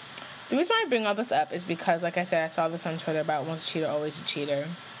the reason why I bring all this up is because, like I said, I saw this on Twitter about once a cheater, always a cheater.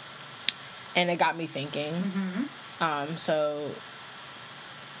 And it got me thinking. So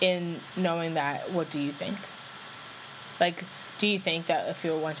in knowing that, what do you think? Like, do you think that if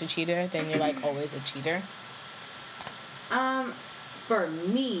you're once a cheater, then you're like always a cheater? For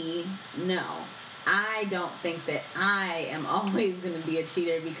me, no. I don't think that I am always going to be a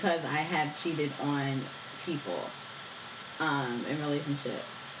cheater because I have cheated on people in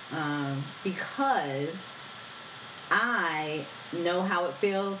relationships. Because I know how it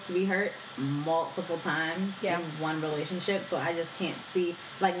feels to be hurt multiple times in one relationship, so I just can't see,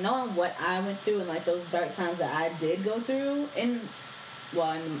 like, knowing what I went through and like those dark times that I did go through in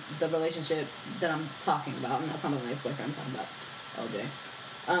the relationship that I'm talking about. I'm not talking about my ex-boyfriend, I'm talking about LJ.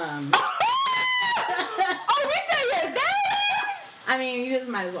 Oh, we say your names? I mean, you just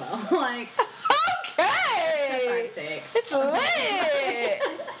might as well. Like, okay, that's our take. It's lit.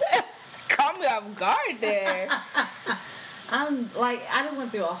 Caught me off guard there. I'm like, I just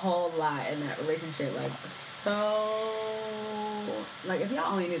went through a whole lot in that relationship. Like, so, like, if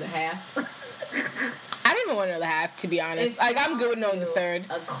y'all only knew the half. I don't even want to know the half, to be honest. Like, I'm good with knowing the third.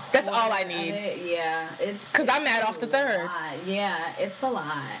 That's all I need. Yeah, it's because I'm mad off the third. Yeah, it's a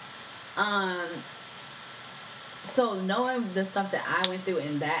lot. So knowing the stuff that I went through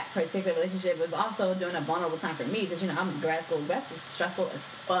in that particular relationship was also during a vulnerable time for me, because, you know, I'm in grad school. Grad school's stressful as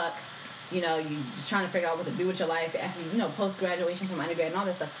fuck. You know, you just trying to figure out what to do with your life after, you know, post-graduation from undergrad and all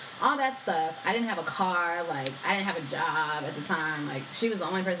that stuff. All that stuff. I didn't have a car. Like, I didn't have a job at the time. Like, she was the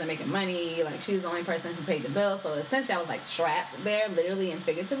only person making money. Like, she was the only person who paid the bills. So, essentially, I was, like, trapped there, literally and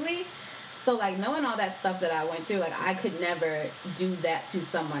figuratively. So, like, knowing all that stuff that I went through, like, I could never do that to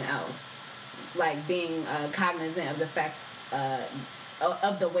someone else. Like, being cognizant of the fact,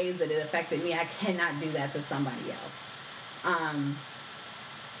 of the ways that it affected me, I cannot do that to somebody else.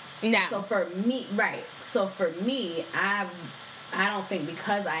 Now. So for me, right. So for me, I don't think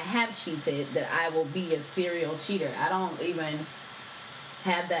because I have cheated that I will be a serial cheater. I don't even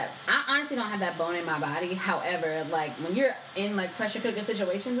have that. I honestly don't have that bone in my body. However, like, when you're in, like, pressure cooker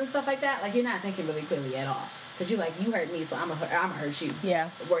situations and stuff like that, like, you're not thinking really clearly at all. Because you're like, you hurt me, so I'm gonna hurt you.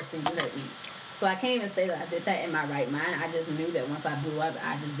 Yeah. Worse than you hurt me. So I can't even say that I did that in my right mind. I just knew that once I blew up,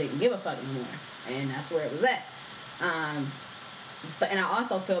 I just didn't give a fuck anymore. And that's where it was at. And I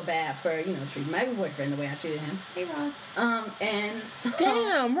also feel bad for, you know, treating my ex-boyfriend the way I treated him. Hey, Ross. And so...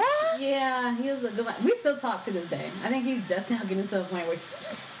 Damn, Ross? Yeah, he was a good one. We still talk to this day. I think he's just now getting to the point where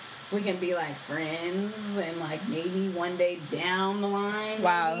we can be, like, friends and, like, maybe one day down the line.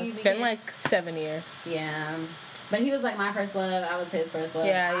 Wow, it's been, like, 7 years. Yeah. But he was, like, my first love. I was his first love.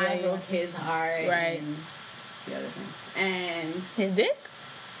 Yeah, I broke his heart. Right. And the other things. And... His dick?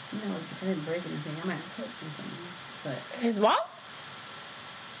 No, I didn't break anything. I might have touched some things. But... His what?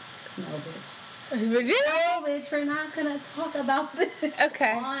 No, bitch. His virginity? No, bitch, we're not gonna talk about this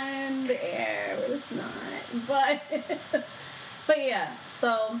on the air. It's not. But yeah.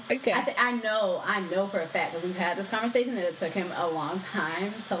 So okay. I know for a fact, because we've had this conversation, that it took him a long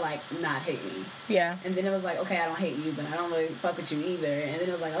time to, like, not hate me. Yeah. And then it was like, okay, I don't hate you, but I don't really fuck with you either. And then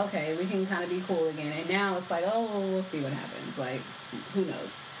it was like, okay, we can kind of be cool again. And now it's like, oh, we'll see what happens. Like, who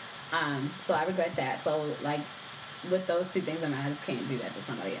knows? So I regret that. So, like, with those two things, I just can't do that to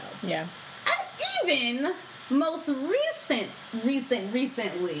somebody else. Yeah. Even most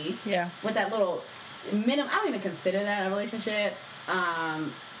recently, yeah, with that little minimum, I don't even consider that a relationship. Yeah,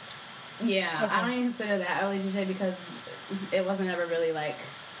 okay. I don't even consider that a relationship because it wasn't ever really, like,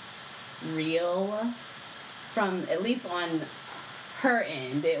 real. from at least on her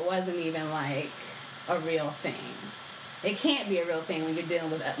end, it wasn't even like a real thing. It can't be a real thing when you're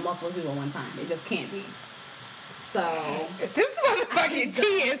dealing with multiple people at one time. It just can't be. So this motherfucking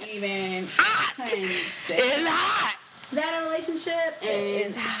tea is even hot. It's hot. That a relationship,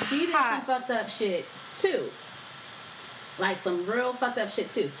 and she did some fucked up shit too. Like some real fucked up shit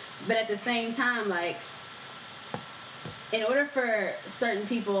too. But at the same time, like, in order for certain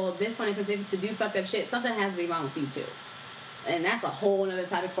people, this one in particular, to do fucked up shit, something has to be wrong with you too. And that's a whole another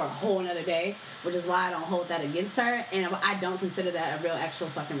topic for a whole another day, which is why I don't hold that against her. And I don't consider that a real actual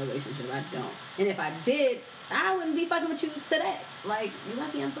fucking relationship. I don't. And if I did, I wouldn't be fucking with you today. Like, you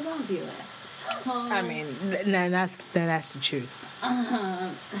lucky I'm still talking to your ass. So, I mean, that's the truth.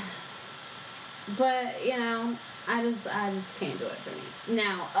 But, you know, I just can't do it for me.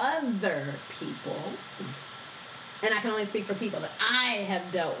 Now, other people, and I can only speak for people that I have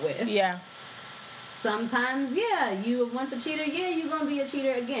dealt with. Yeah. Sometimes, yeah, you once a cheater, yeah, you're going to be a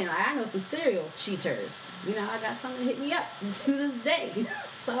cheater again. Like, I know some serial cheaters. You know, I got some that hit me up to this day.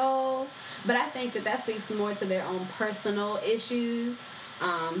 So, but I think that speaks more to their own personal issues,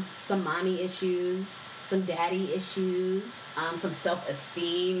 some mommy issues, some daddy issues, some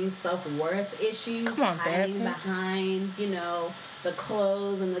self-esteem, self-worth issues. Come on, hiding therapist. behind, you know, the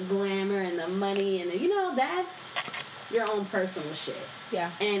clothes and the glamour and the money and the, you know, that's your own personal shit.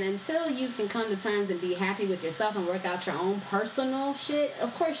 Yeah. And until you can come to terms and be happy with yourself and work out your own personal shit,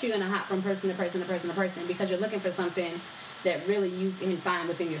 of course you're going to hop from person to person to person to person because you're looking for something that really you can find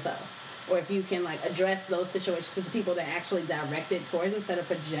within yourself. Or if you can, like, address those situations to the people that actually direct it towards instead of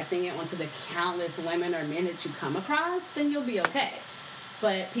projecting it onto the countless women or men that you come across, then you'll be okay.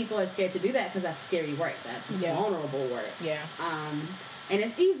 But people are scared to do that because that's scary work. That's vulnerable work. Yeah. And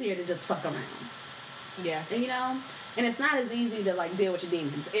it's easier to just fuck around. Yeah. And, you know, and it's not as easy to, like, deal with your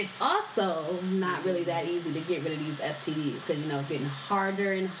demons. It's also not really that easy to get rid of these STDs because, you know, it's getting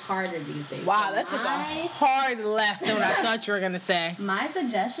harder and harder these days. Wow, so that took a hard left than what I thought you were going to say. My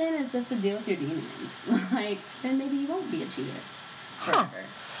suggestion is just to deal with your demons. Like, then maybe you won't be a cheater. Huh.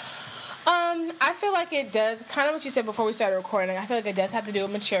 I feel like it does, kind of what you said before we started recording, I feel like it does have to do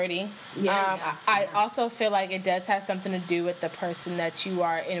with maturity. I also feel like it does have something to do with the person that you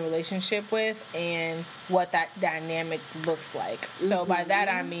are in a relationship with and what that dynamic looks like. So by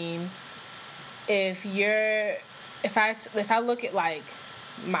that I mean, if I look at, like,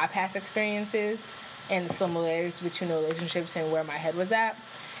 my past experiences and the similarities between the relationships and where my head was at,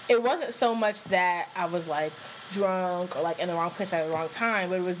 it wasn't so much that I was, like, drunk or, like, in the wrong place at the wrong time,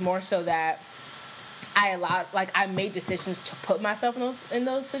 but it was more so that I made decisions to put myself in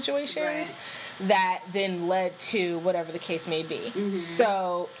those situations that then led to whatever the case may be.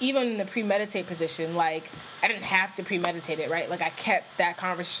 So even in the premeditate position, like, I didn't have to premeditate it, right? Like, I kept that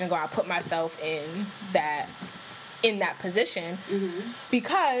conversation going. I put myself in that position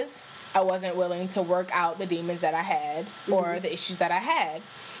because I wasn't willing to work out the demons that I had or the issues that I had.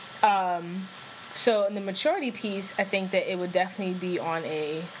 So in the maturity piece, I think that it would definitely be on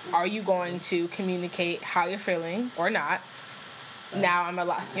are you going to communicate how you're feeling or not? Now I'm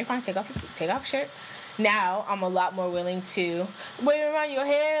you're fine, take off your shirt. Now I'm a lot more willing to wave around your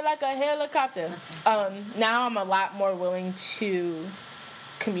head like a helicopter. Now I'm a lot more willing to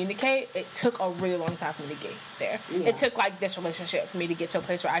communicate. It took a really long time for me to get there. Yeah. It took, like, this relationship for me to get to a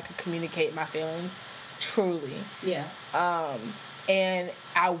place where I could communicate my feelings truly. Yeah. And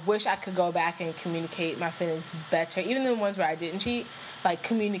I wish I could go back and communicate my feelings better, even the ones where I didn't cheat, like,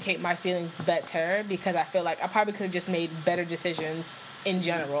 communicate my feelings better, because I feel like I probably could have just made better decisions in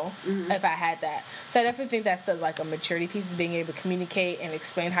general if I had that. So I definitely think that's a maturity piece, is being able to communicate and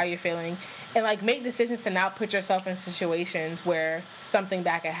explain how you're feeling and, like, make decisions to not put yourself in situations where something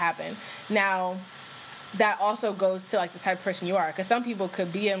bad could happen. Now, that also goes to, like, the type of person you are, because some people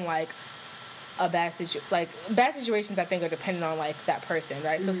could be in, like, bad situations, I think, are dependent on, like, that person,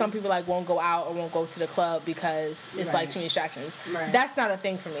 right? So some people, like, won't go out or won't go to the club because it's like too many distractions. That's not a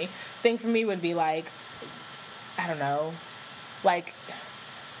thing for me. Thing for me would be, like, I don't know, like,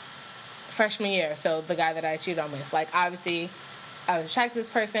 freshman year, so the guy that I cheated on with, like, obviously I was attracted to this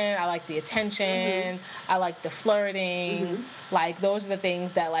person, I like the attention, I like the flirting, like, those are the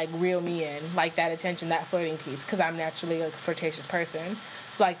things that, like, reel me in, like, that attention, that flirting piece, because I'm naturally, like, a flirtatious person.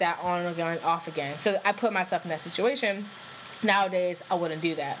 So, like, that on again, off again. So I put myself in that situation. Nowadays, I wouldn't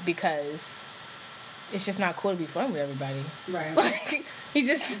do that because it's just not cool to be flirting with everybody. Right. Like, you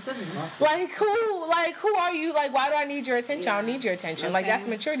just, like, who are you? Like, why do I need your attention? I don't need your attention. Okay. Like, that's a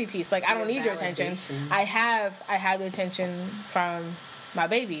maturity piece. Like, I don't need your attention. I have the attention from my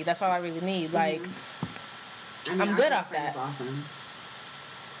baby. That's all I really need. Like, I'm good off that. Awesome.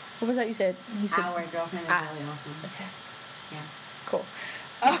 What was that you said? Our girlfriend is really awesome. Okay. Yeah. Cool.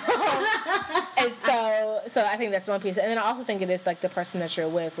 And so I think that's one piece. And then I also think it is, like, the person that you're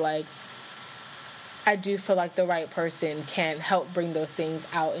with, like, I do feel like the right person can help bring those things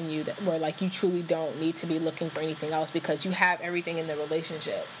out in you where, like, you truly don't need to be looking for anything else because you have everything in the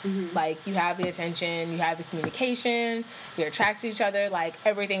relationship. Mm-hmm. Like, you have the attention, you have the communication, you're attracted to each other. Like,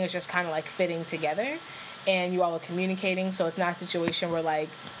 everything is just kind of, like, fitting together. And you all are communicating. So it's not a situation where, like,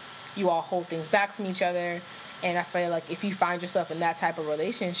 you all hold things back from each other. And I feel like if you find yourself in that type of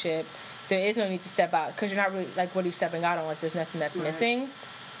relationship, there is no need to step out because you're not really, like, what are you stepping out on? Like, there's nothing that's missing.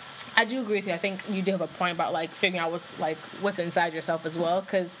 I do agree with you. I think you do have a point about, like, figuring out what's inside yourself as well,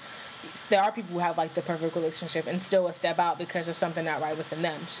 because there are people who have, like, the perfect relationship and still will step out because there's something not right within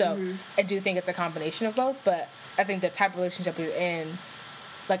them. So I do think it's a combination of both, but I think the type of relationship you're in,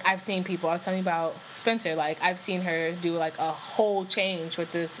 like, I've seen people, I was telling you about Spencer, like, I've seen her do, like, a whole change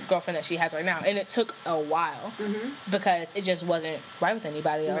with this girlfriend that she has right now, and it took a while because it just wasn't right with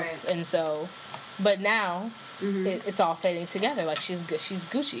anybody else. Right. And so, but now it's all fitting together. Like, she's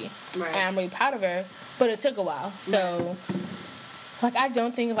Gucci. Right. And I'm really proud of her, but it took a while. So, like, I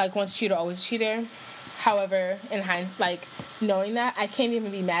don't think, like, once a cheater, always a cheater. However, in hindsight, like, knowing that, I can't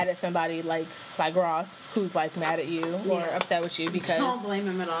even be mad at somebody like Ross, who's, like, mad at you or upset with you because... Don't blame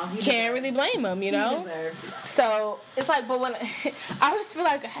him at all. Can't really blame him, you know? He deserves. So, it's like, but when... I just feel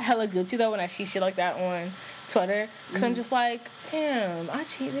like hella guilty, though, when I see shit like that on Twitter. Because I'm just like, damn, I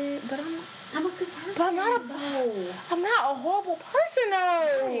cheated, but I'm a good person. But I'm not a horrible person,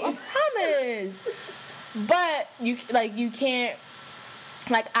 though. Right. I promise. But, you can't...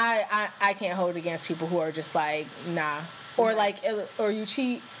 Like, I can't hold it against people who are just like, nah. Or, like, or you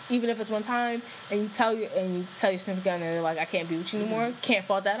cheat, even if it's one time, and you tell your significant other, and they're like, I can't be with you anymore. Can't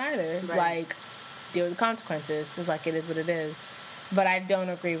fault that either. Right. Like, deal with the consequences. It's like, it is what it is. But I don't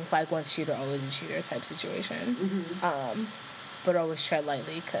agree with, like, once cheater, always a cheater type situation. But always tread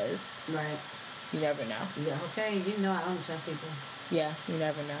lightly, because you never know. Yeah, okay, you know I don't trust people. Yeah, you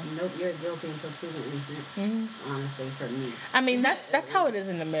never know. Nope, you're guilty until proven innocent. Honestly, for me. I mean, that's how it is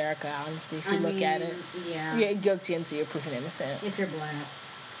in America, honestly, if you look at it. Yeah. You're guilty until you're proven innocent. If you're black.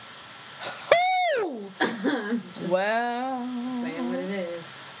 Well. Saying what it is.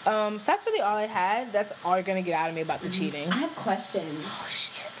 So that's really all I had. That's all you're going to get out of me about the cheating. I have questions. Oh,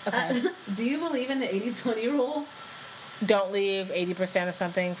 shit. Okay. Do you believe in the 80-20 rule? Don't leave 80% of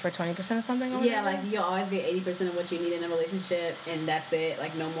something for 20% of something? Or yeah, like, you always get 80% of what you need in a relationship, and that's it.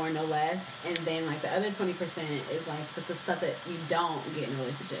 Like, no more, no less. And then, like, the other 20% is, like, the stuff that you don't get in a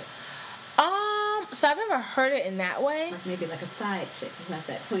relationship. So I've never heard it in that way. Like, maybe, like, a side chick who has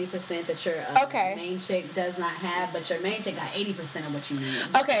that 20% that your main chick does not have, but your main chick got 80% of what you need.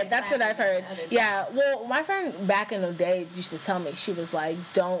 Okay, that's what I've heard. Yeah, well, my friend back in the day used to tell me, she was like,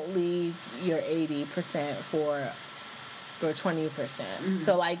 don't leave your 80% for... or 20%.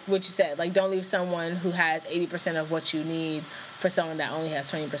 So, like what you said, like, don't leave someone who has 80% of what you need for someone that only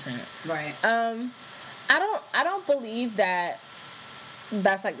has 20%. Right. I don't believe that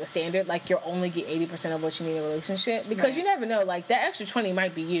that's, like, the standard. Like, you'll only get 80% of what you need in a relationship, because you never know. Like, that extra 20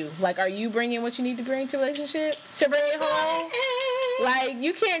 might be you. Like, are you bringing what you need to bring to a relationship to bring it home? Like,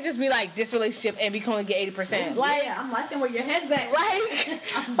 you can't just be like, this relationship and we can only get 80%. Like, yeah, I'm liking where your head's at.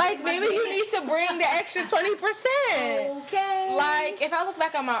 Like maybe you need to bring the extra 20%. Okay. Like, if I look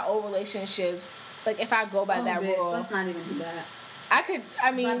back on my old relationships, like, if I go by that rule, let's not even do that. I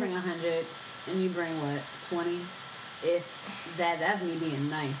bring 100 and you bring what, 20? If that's me being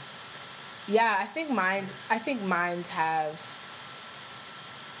nice. Yeah, I think mine's have.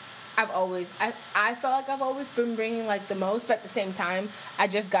 I felt like I've always been bringing, like, the most, but at the same time, I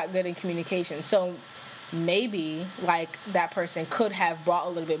just got good in communication. So maybe, like, that person could have brought a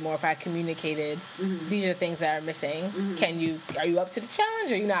little bit more if I communicated. These are the things that are missing. Are you up to the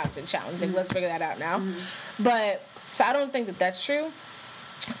challenge, or are you not up to the challenge? Like, let's figure that out now. But, so I don't think that that's true.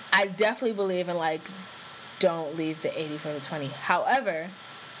 I definitely believe in, like, don't leave the 80 for the 20. However,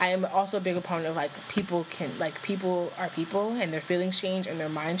 I am also a big opponent of, like, people are people, and their feelings change and their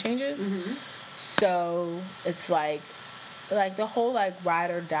mind changes. So it's like the whole, like, ride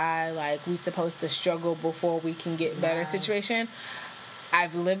or die, like, we supposed to struggle before we can get better situation.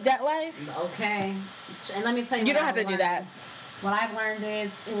 I've lived that life. Okay. And let me tell you, you don't have to do that. What I've learned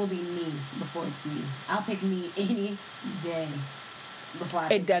is it will be me before it's you. I'll pick me any day.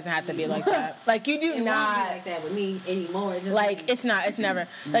 It doesn't have to be like that. Like, you do not won't be like that with me anymore. It's never.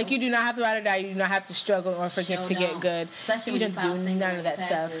 Like, you do not have to ride or die. You do not have to struggle or forget to get good. Especially when you file single none of that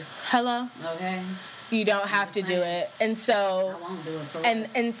taxes. stuff. Hello. Okay. You don't have to do it, and so I won't do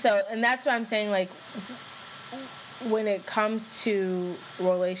it. And that's what I'm saying. Like, when it comes to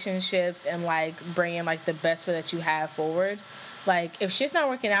relationships and like bringing like the best foot that you have forward, like if shit's not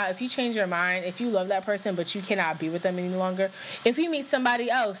working out, if you change your mind, if you love that person but you cannot be with them any longer, if you meet somebody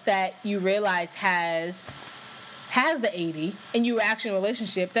else that you realize has the 80 and you were actually in a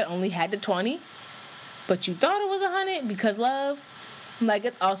relationship that only had the 20, but you thought it was 100 because love, like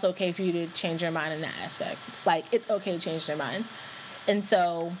it's also okay for you to change your mind in that aspect. Like it's okay to change their minds. And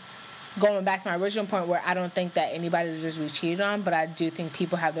so going back to my original point where I don't think that anybody deserves to be cheated on, but I do think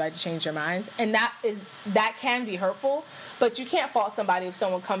people have the right to change their minds. And that can be hurtful, but you can't fault somebody if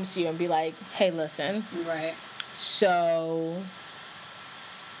someone comes to you and be like, hey, listen. Right. So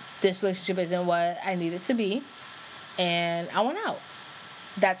this relationship isn't what I need it to be, and I want out.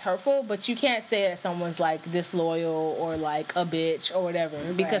 That's hurtful, but you can't say that someone's like disloyal or like a bitch or whatever,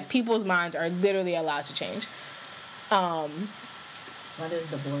 because people's minds are literally allowed to change. That's why there's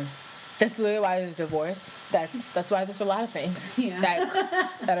divorce. That's literally why there's divorce. That's why there's a lot of things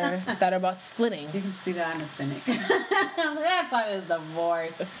that are about splitting. You can see that I'm a cynic. That's why there's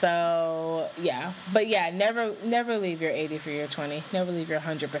divorce. So yeah, but yeah, never leave your 80 for your 20. Never leave your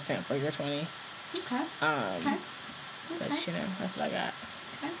 100% for your 20. Okay. Okay. But you know, that's what I got.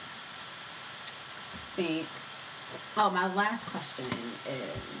 Okay. Think. Oh, my last question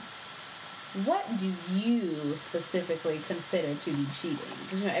is, what do you specifically consider to be cheating?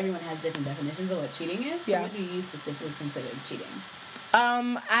 Because, you know, everyone has different definitions of what cheating is. So what do you specifically consider cheating?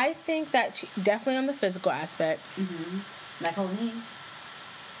 I think that definitely on the physical aspect. Mm-hmm. Like holding hands?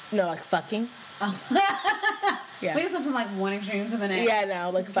 No, like fucking. Oh. Yeah. We just went from like one extreme to the next. Yeah, no,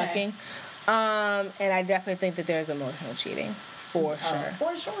 like fucking. And I definitely think that there's emotional cheating. For sure.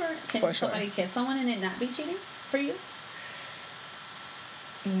 For sure. Can somebody kiss someone and it not be cheating for you?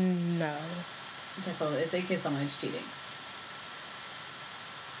 No. Okay, so if they kiss someone, it's cheating.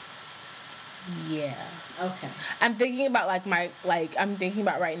 Yeah. Okay. I'm thinking about I'm thinking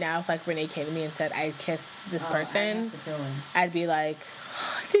about right now if like Renee came to me and said I'd kiss this person, I'd have to kill him. I'd be like,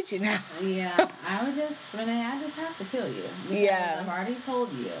 did you know? Yeah, I just have to kill you. Yeah. I've already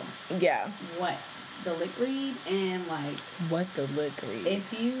told you. Yeah. What? The lick read and like. What the lick read?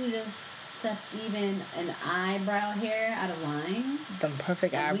 If you just step even an eyebrow hair out of line. Them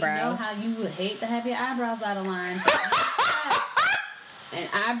perfect eyebrows. We know how you would hate to have your eyebrows out of line. So an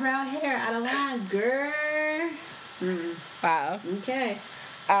eyebrow hair out of line, girl. Wow. Okay.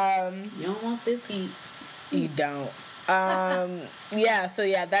 You don't want this heat. You don't. Yeah, so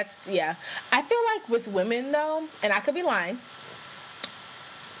yeah, I feel like with women though, and I could be lying.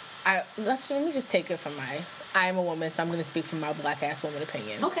 Let me just take it from I'm a woman, so I'm gonna speak from my black ass woman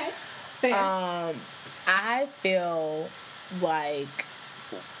opinion. Okay. Fair. I feel like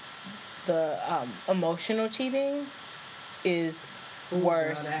the emotional cheating is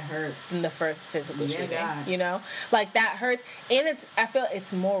worse than the first physical cheating. God. You know, like that hurts, and I feel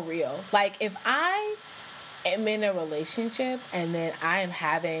it's more real. Like if I am in a relationship and then I am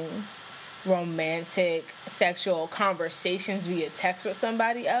having romantic sexual conversations via text with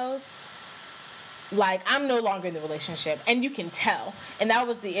somebody else, like I'm no longer in the relationship, and you can tell. And that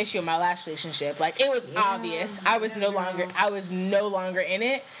was the issue in my last relationship. Like it was obvious. I was no longer in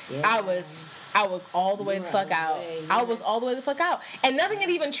it. Yeah. I was all the way the fuck out. I was all the way the fuck out. And nothing had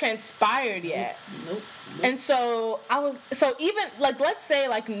even transpired yet. Nope. And so even like, let's say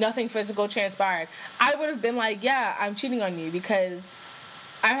like nothing physical transpired, I would have been like, yeah, I'm cheating on you because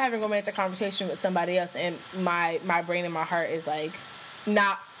I'm having a romantic conversation with somebody else, and my brain and my heart is like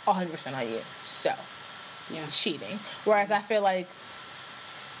not 100% on you. So, yeah, cheating. Whereas I feel like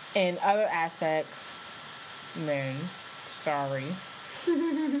in other aspects, men, sorry,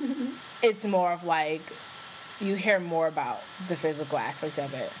 it's more of like you hear more about the physical aspect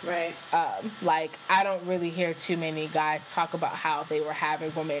of it. Right. Like I don't really hear too many guys talk about how they were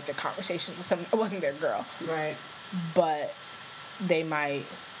having romantic conversations with someone. It wasn't their girl. Right. But they might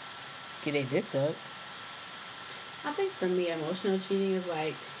get their dick sucked. I think for me, emotional cheating is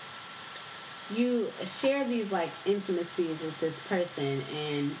like you share these like intimacies with this person,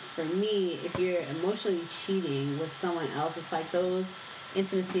 and for me, if you're emotionally cheating with someone else, it's like those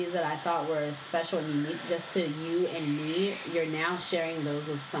intimacies that I thought were special and unique just to you and me, you're now sharing those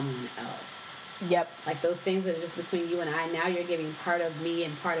with someone else. Yep. Like those things that are just between you and I, now you're giving part of me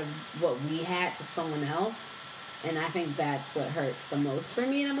and part of what we had to someone else. And I think that's what hurts the most for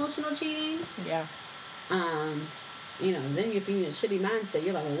me in emotional cheating. Yeah. You know, then if you're in a shitty mindset,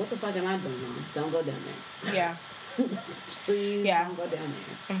 you're like, well, what the fuck am I doing wrong? Don't go down there. Yeah. Please don't go down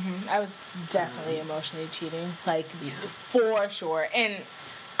there. Mm-hmm. I was definitely emotionally cheating. Like, for sure. And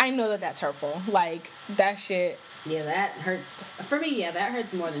I know that that's hurtful. Like, that shit. Yeah, that hurts. For me, that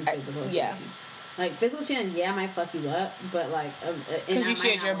hurts more than physical cheating. Yeah. Like, physical cheating, yeah, might fuck you up, but, like... Because you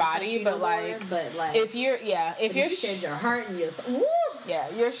shared your body, but, like... If you're... Yeah, if you're... you shared your heart and your... Woo! Yeah,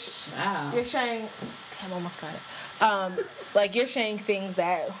 you're sharing... Damn, almost got it. Like, you're sharing things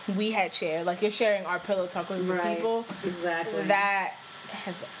that we had shared. Like, you're sharing our pillow talk with people. Exactly. That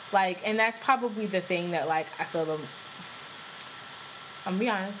has... Like, and that's probably the thing that, like, I feel I'm gonna be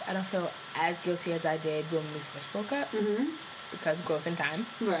honest, I don't feel as guilty as I did when we first broke up. Mm-hmm. Because growth in time.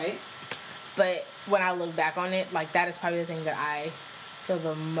 Right. But when I look back on it, like, that is probably the thing that I feel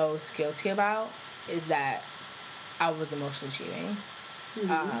the most guilty about, is that I was emotionally cheating.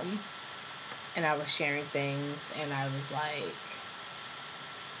 Mm-hmm. And I was sharing things, and I was like,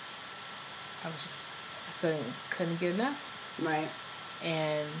 I couldn't get enough. Right.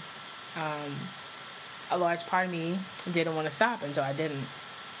 And a large part of me didn't want to stop until I didn't.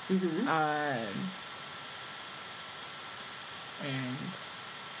 Mm-hmm. And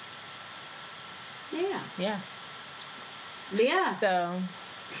yeah. So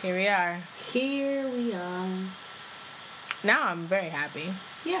here we are. Now I'm very happy.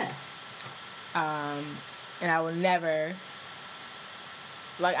 Yes. And I would never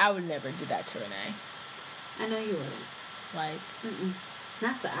do that to Renee. I know you wouldn't. Like,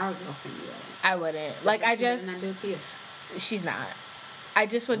 not to our girlfriend, you wouldn't. I wouldn't. Like, I just... Not do it to you. She's not. I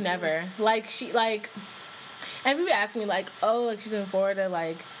just would never. Like, she, like... And people ask me, like, oh, like, she's in Florida,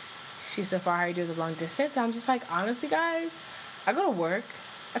 like, she's so far, how you do the long distance? I'm just like, honestly, guys, I go to work,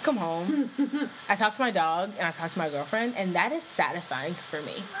 I come home, I talk to my dog, and I talk to my girlfriend, and that is satisfying for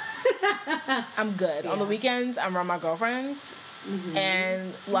me. I'm good. Yeah. On the weekends, I'm around my girlfriends,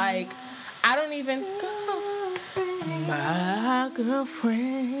 and, like, I don't even go. My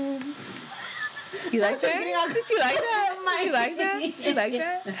girlfriends. You like that? You like that? You like that? You like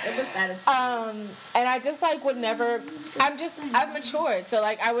that? It was satisfying. And I just, like, would never... I've matured, so,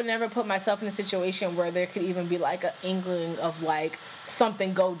 like, I would never put myself in a situation where there could even be, like, an inkling of, like,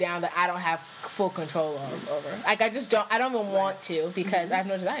 something go down that I don't have full control over. Like, I don't even want to, because I have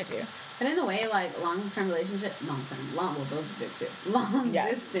no desire to. And in a way, like, well, those are good, too.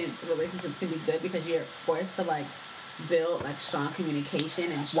 Long-distance relationships can be good because you're forced to, like, build, like, strong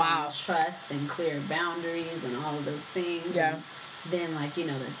communication and strong trust and clear boundaries and all of those things. Yeah. And then, like, you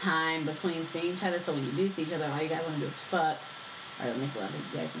know, the time between seeing each other, so when you do see each other, all you guys want to do is fuck or make love.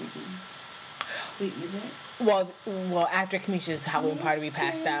 You guys making sweet music? Well, after Kamisha's Halloween party, we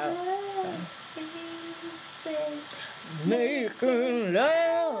passed out, so... Making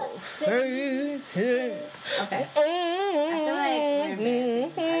love faces. Okay. I feel like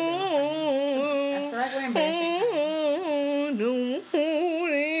we're embarrassing.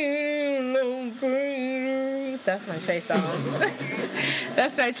 That's my Trey song.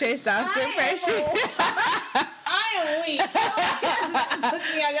 That's my Trey song impression. I am weak.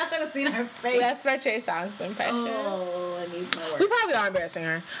 Y'all should have seen her face. That's my Trey Songz impression. Oh, it needs more work. We probably are embarrassing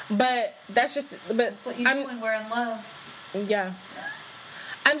her, but that's just. But that's what you do when we're in love. Yeah.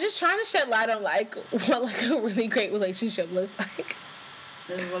 I'm just trying to shed light on, like, what, like, a really great relationship looks like.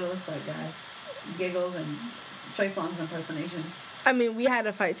 This is what it looks like, guys. Giggles and Trey Songz impersonations. I mean, we had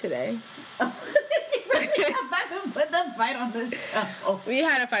a fight today. I'm about to put the fight on the show. We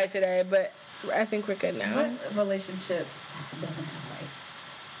had a fight today, but I think we're good now. What relationship doesn't have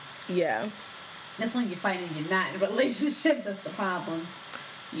fights? Yeah. That's when you're fighting, you're not in a relationship. That's the problem.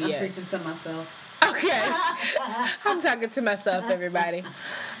 I'm preaching to myself. Okay. I'm talking to myself, everybody.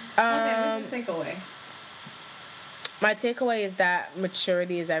 Okay, what's your takeaway? My takeaway is that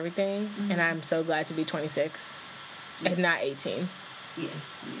maturity is everything, and I'm so glad to be 26 and not 18. Yes.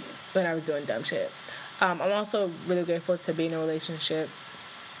 When I was doing dumb shit. I'm also really grateful to be in a relationship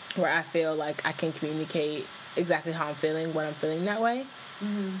where I feel like I can communicate exactly how I'm feeling when I'm feeling that way,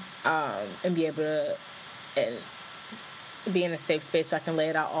 and be able to be in a safe space so I can lay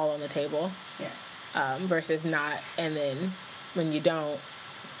it out all on the table. Yes. Versus not, and then when you don't,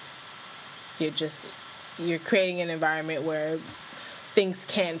 you're creating an environment where things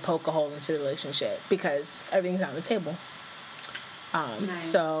can poke a hole into the relationship because everything's on the table. Nice.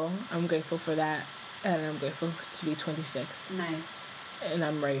 So I'm grateful for that, and I'm grateful to be 26. Nice. And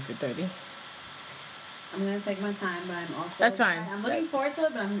I'm ready for 30. I'm going to take my time, but I'm also... That's fine. I'm looking forward to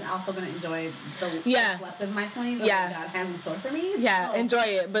it, but I'm also going to enjoy what's left of my 20s. What God has in store for me. Yeah, enjoy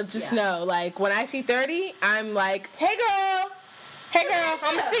it. But just know, like, when I see 30, I'm like, hey, girl. Hey, girl.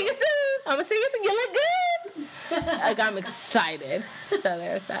 I'm going to see you soon. You look good. Like, I'm excited. So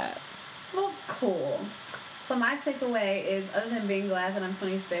there's that. Well, cool. So my takeaway is, other than being glad that I'm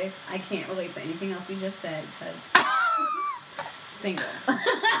 26, I can't relate to anything else you just said, because single.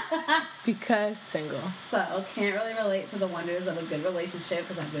 Because single. So, can't really relate to the wonders of a good relationship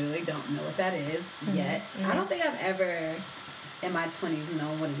because I literally don't know what that is yet. I don't think I've ever, in my 20s,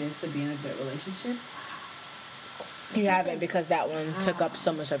 known what it is to be in a good relationship. You haven't because that one took up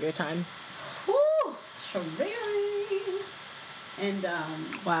so much of your time. Woo! Really. And,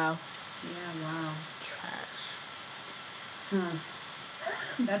 Wow. yeah, wow. Trash. Huh.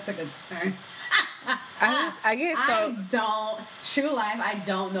 That took a turn. I get so... True life, I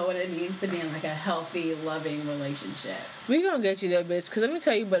don't know what it means to be in, like, a healthy, loving relationship. We gonna get you there, bitch, because let me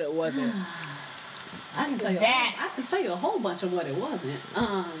tell you what it wasn't. I can tell you a whole bunch of what it wasn't.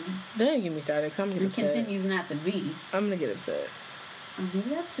 Don't get me started, because I'm gonna get upset. It continues not to be. I'm gonna get upset. Maybe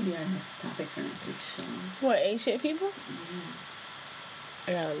that should be our next topic for next week's show. What, ain't shit people? Yeah.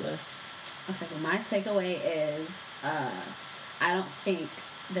 I got a list. Okay, well, my takeaway is I don't think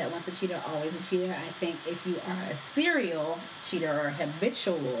that once a cheater, always a cheater. I think if you are a serial cheater or a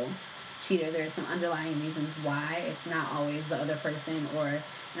habitual cheater, there's some underlying reasons why. It's not always the other person, and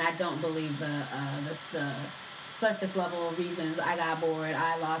I don't believe the surface level reasons. I got bored,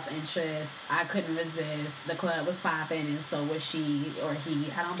 I lost interest, I couldn't resist, the club was popping, and so was she or he.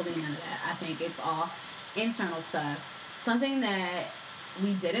 I don't believe none of that. I think it's all internal stuff. Something that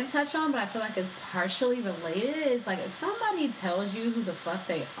we didn't touch on, but I feel like it's partially related, is like if somebody tells you who the fuck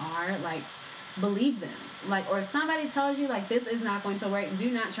they are, like, believe them. Like, or if somebody tells you, like, this is not going to work, do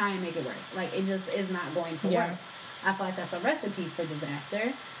not try and make it work. Like, it just is not going to work. I feel like that's a recipe for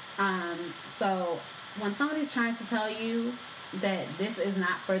disaster. So when somebody's trying to tell you that this is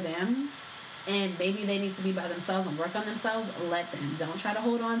not for them, and maybe they need to be by themselves and work on themselves, let them. Don't try to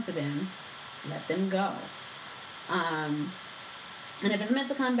hold on to them. Let them go. And if it's meant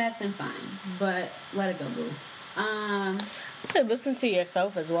to come back, then fine. But let it go, boo. I said listen to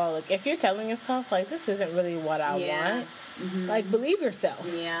yourself as well. Like, if you're telling yourself, like, this isn't really what I want, like, believe yourself.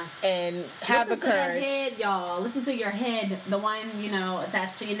 Yeah. And have Listen the courage. Listen to that head, y'all. Listen to your head. The one,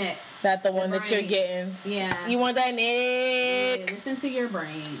 attached to your neck. Not the one that you're getting. Yeah. You want that neck. Yeah, listen to your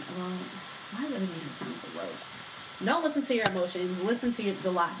brain. Well, why does everything sound gross? Don't listen to your emotions. Listen to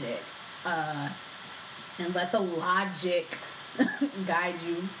the logic. And let the logic guide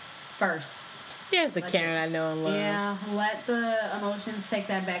you first. There's the Karen I know and love. Yeah, let the emotions take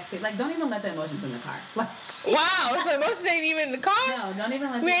that backseat. Like, don't even let the emotions in the car. Like, wow, so emotions ain't even in the car? No, don't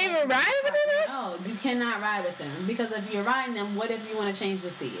even let we ain't even riding with them? No, you cannot ride with them. Because if you're riding them, what if you want to change the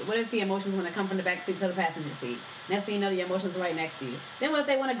seat? What if the emotions want to come from the back seat to the passenger seat? Next thing you know, the emotions are right next to you. Then what if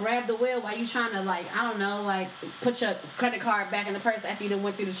they want to grab the wheel while you trying to, like, I don't know, like, put your credit card back in the purse after you done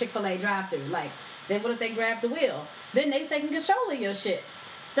went through the Chick-fil-A drive-thru? Like, then what if they grab the wheel? Then they taking control of your shit.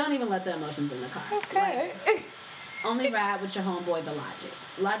 Don't even let the emotions in the car. Okay. Like, only ride with your homeboy, the logic.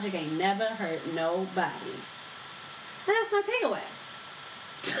 Logic ain't never hurt nobody. And that's my takeaway.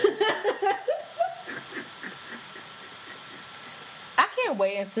 I can't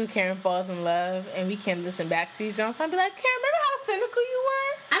wait until Karen falls in love and we can listen back to these songs and be like, Karen, remember how cynical you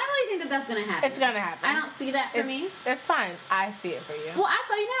were? I don't really think that that's going to happen. It's going to happen. I don't see that for me. It's fine. I see it for you. Well, I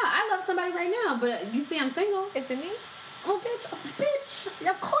tell you now, I love somebody right now, but you see I'm single. Is it me? Oh, bitch,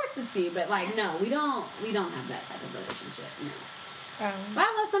 of course it's you, but, like, no, we don't have that type of relationship, no. But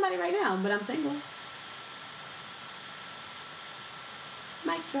I love somebody right now, but I'm single.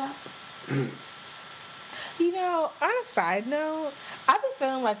 Mic drop. You know, on a side note, I've been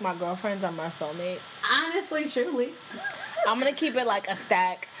feeling like my girlfriends are my soulmates. Honestly, truly. I'm going to keep it like a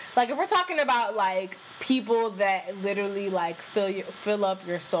stack. Like, if we're talking about, like, people that literally, like, fill up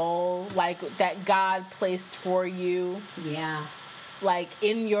your soul, like, that God placed for you. Yeah. Like,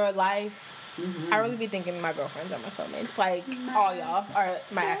 in your life, Mm-hmm. I really be thinking my girlfriends are my soulmates. Like, all y'all are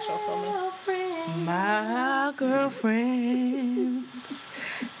my actual soulmates. My girlfriends,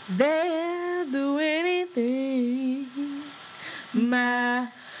 they'll do anything. My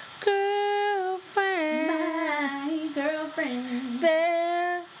girlfriend,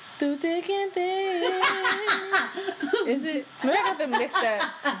 they'll do thick and thin. Is it? Maybe I got them mixed up.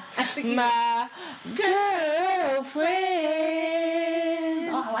 My girlfriend.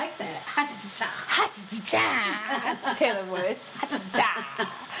 Oh, I like that. Ha-cha-cha-cha. Taylor voice. Ha-cha-cha.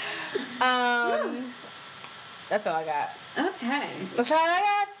 That's all I got. Okay. That's all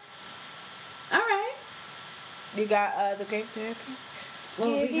I All right. got. You got the Grape Therapy? Well,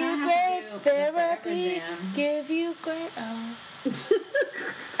 give you Grape Therapy. Give you Grape. Oh.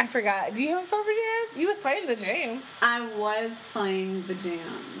 I forgot. Do you have a Forever Jam? You was playing the jams. I was playing the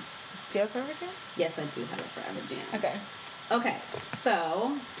jams. Do you have a Forever Jam? Yes, I do have a Forever Jam. Okay. Okay,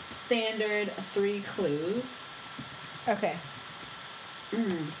 so standard 3 clues. Okay.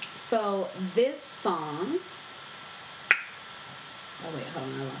 So this song Oh, wait, hold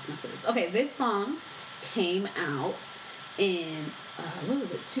on. I lost my place. Okay, this song came out in, what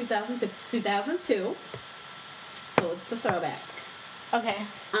was it, 2002. So it's the throwback. Okay.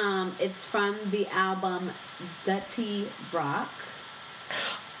 It's from the album Dirty Rock.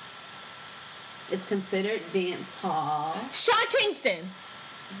 It's considered dance hall. Sean Kingston.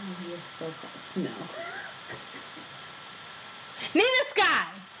 Oh, you're so close. No. Nina Sky.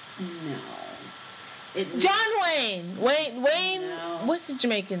 No. John Wayne. Wayne. No. What's the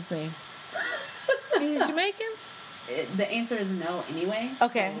Jamaican's name? He's Jamaican? The answer is no anyway.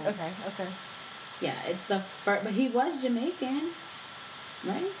 Okay, so, okay. Yeah, it's the first, but he was Jamaican,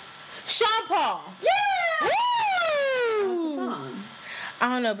 right? Sean Paul. Yeah! Woo! What's the song?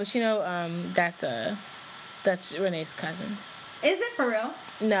 I don't know, but you know, that's Renee's cousin. Is it for real?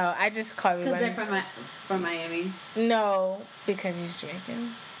 No, I just call him. Because they're from Miami. No, because he's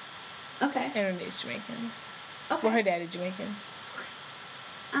Jamaican. Okay. And Renee's Jamaican. Okay. Well, her dad is Jamaican.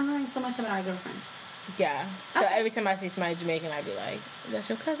 I'm learning so much about our girlfriend. Yeah. So Okay. every time I see somebody Jamaican, I'd be like, "That's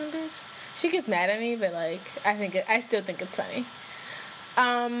your cousin, bitch." She gets mad at me, but like, I still think it's funny.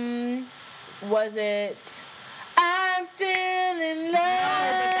 Was it? I'm still in love. No, but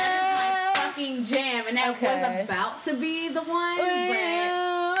that is my fucking jam, and that Okay. was about to be the one, but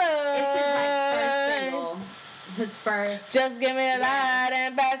it's his like first single. His first. Just give me the light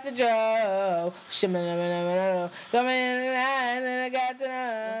and pass the joe. Shimmy-lammy-lammy-lammy. Come in the light and I got to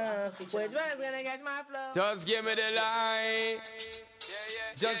know which one's gonna catch my flow. Just give me the light.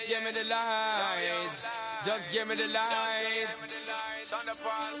 Just give me the light. Just give me the light.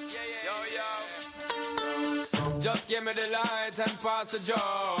 Just give me the light and pass the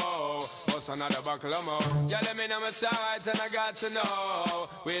joe. What's another buckle of more? Yeah, let me know my sight and I got to know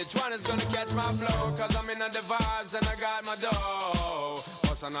which one is gonna catch my flow. Cause I'm in the vibes and I got my dough.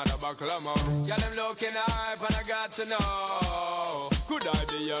 What's another buckle of more? Yeah, them looking hype and I got to know. Could I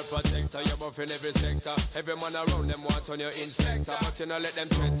be your protector? You're buff in every sector. Every man around them want on your inspector. But you know let them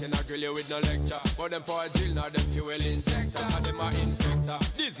threaten, I grill you with no lecture. But them for a drill, now them fuel injector. And them a infector,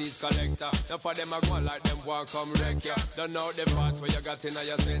 disease collector. Now for them I go like them want come wreck ya. Don't know the part where you got in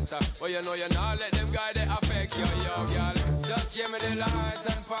your center. But you know you not let them guy they affect you, yo, girl. Just give me the light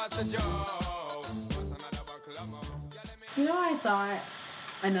and pass the joe. You know, I thought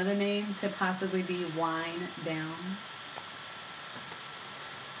another name could possibly be Wine Down.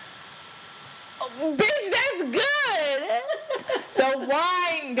 Oh, bitch, that's good. The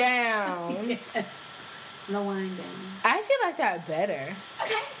wind down. Yes. The Wine Down. I actually like that better.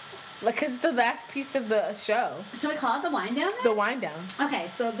 Okay. Like, cause it's the last piece of the show. Should we call it the Wine Down then? The wind down.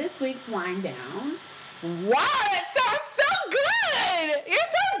 Okay, so this week's Wine Down. Wow, that sounds so good. You're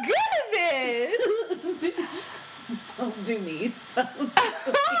so good at this. Don't do me. Don't do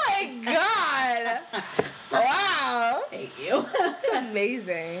Oh my god. Wow. I hate you. That's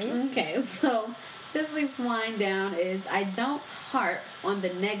amazing. Okay, so this week's Wine Down is I don't harp on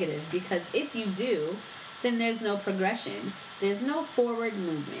the negative because if you do, then there's no progression. There's no forward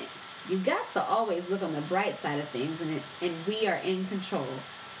movement. You've got to always look on the bright side of things, and we are in control.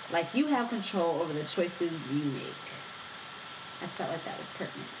 Like, you have control over the choices you make. I felt like that was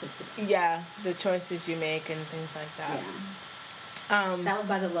pertinent to today. Yeah, the choices you make and things like that. Yeah. That was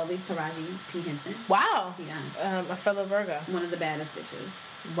by the lovely Taraji P. Henson. Wow. Yeah. A fellow Virgo. One of the baddest bitches.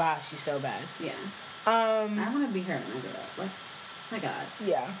 Wow, she's so bad. Yeah. I want to be her when I grow up. Like, my God.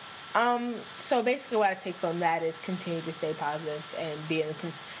 Yeah. So basically, what I take from that is continue to stay positive and be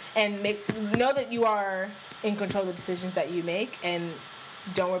know that you are in control of the decisions that you make, and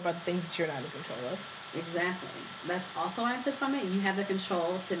don't worry about the things that you're not in control of. Exactly. That's also what I took from it. You have the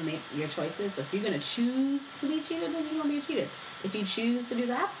control to make your choices. So if you're gonna choose to be cheated, then you're gonna be a cheater. If you choose to do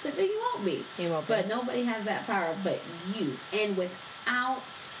the opposite, then you won't be. You won't be. But nobody has that power but you. And without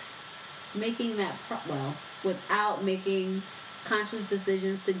making without making conscious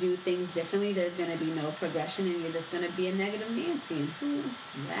decisions to do things differently, there's going to be no progression, and you're just going to be a negative Nancy. And who's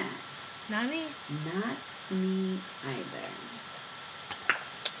that? Not me. Not me either.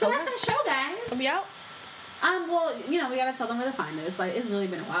 So that's our show, guys. So we out? Well, we got to tell them where to find us. Like, it's really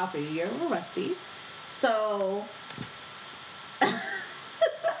been a while for you. You're a little rusty. So...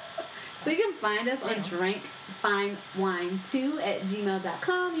 So you can find us on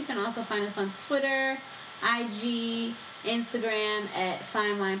drinkfinewine2@gmail.com. You can also find us on Twitter, IG, Instagram at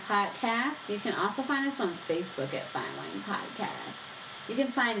Fine Wine Podcast. You can also find us on Facebook at Fine Wine Podcast. You can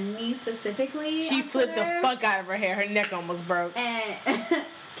find me specifically. She on flipped Twitter the fuck out of her hair. Her neck almost broke. at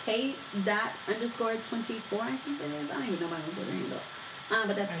K._24, I think it is. I don't even know my own Twitter handle.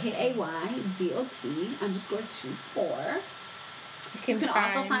 But that's KAYDOT_24. You can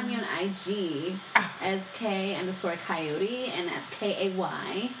also find me on IG as K_Coyote, and that's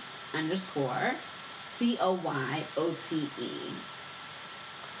KAY_COYOTE.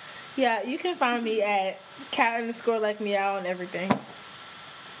 Yeah, you can find me at cat_like_meow and everything.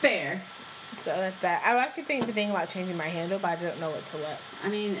 Fair. So that's that. I'm actually thinking about changing my handle, but I don't know what to let. I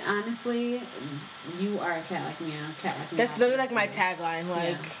mean, honestly, you are a cat like meow. Cat like meow. That's literally like my tagline.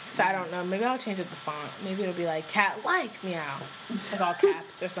 So I don't know. Maybe I'll change up the font. Maybe it'll be like cat like meow, like all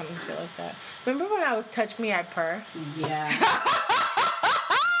caps or something shit like that. Remember when I was touch me, I purr? Yeah.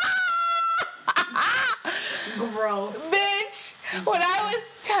 Gross. Bitch, when I was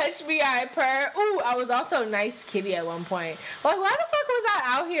touch me, I purr. Ooh, I was also nice kitty at one point. Like, why the fuck was I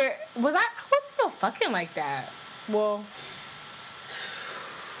out here? I wasn't even fucking like that. Well.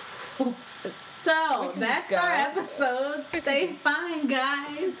 So, that's our episode. Stay fine,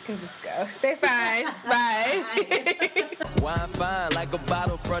 guys. You can just go. Stay fine. Bye. Wine fine like a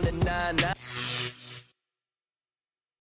bottle from the 99.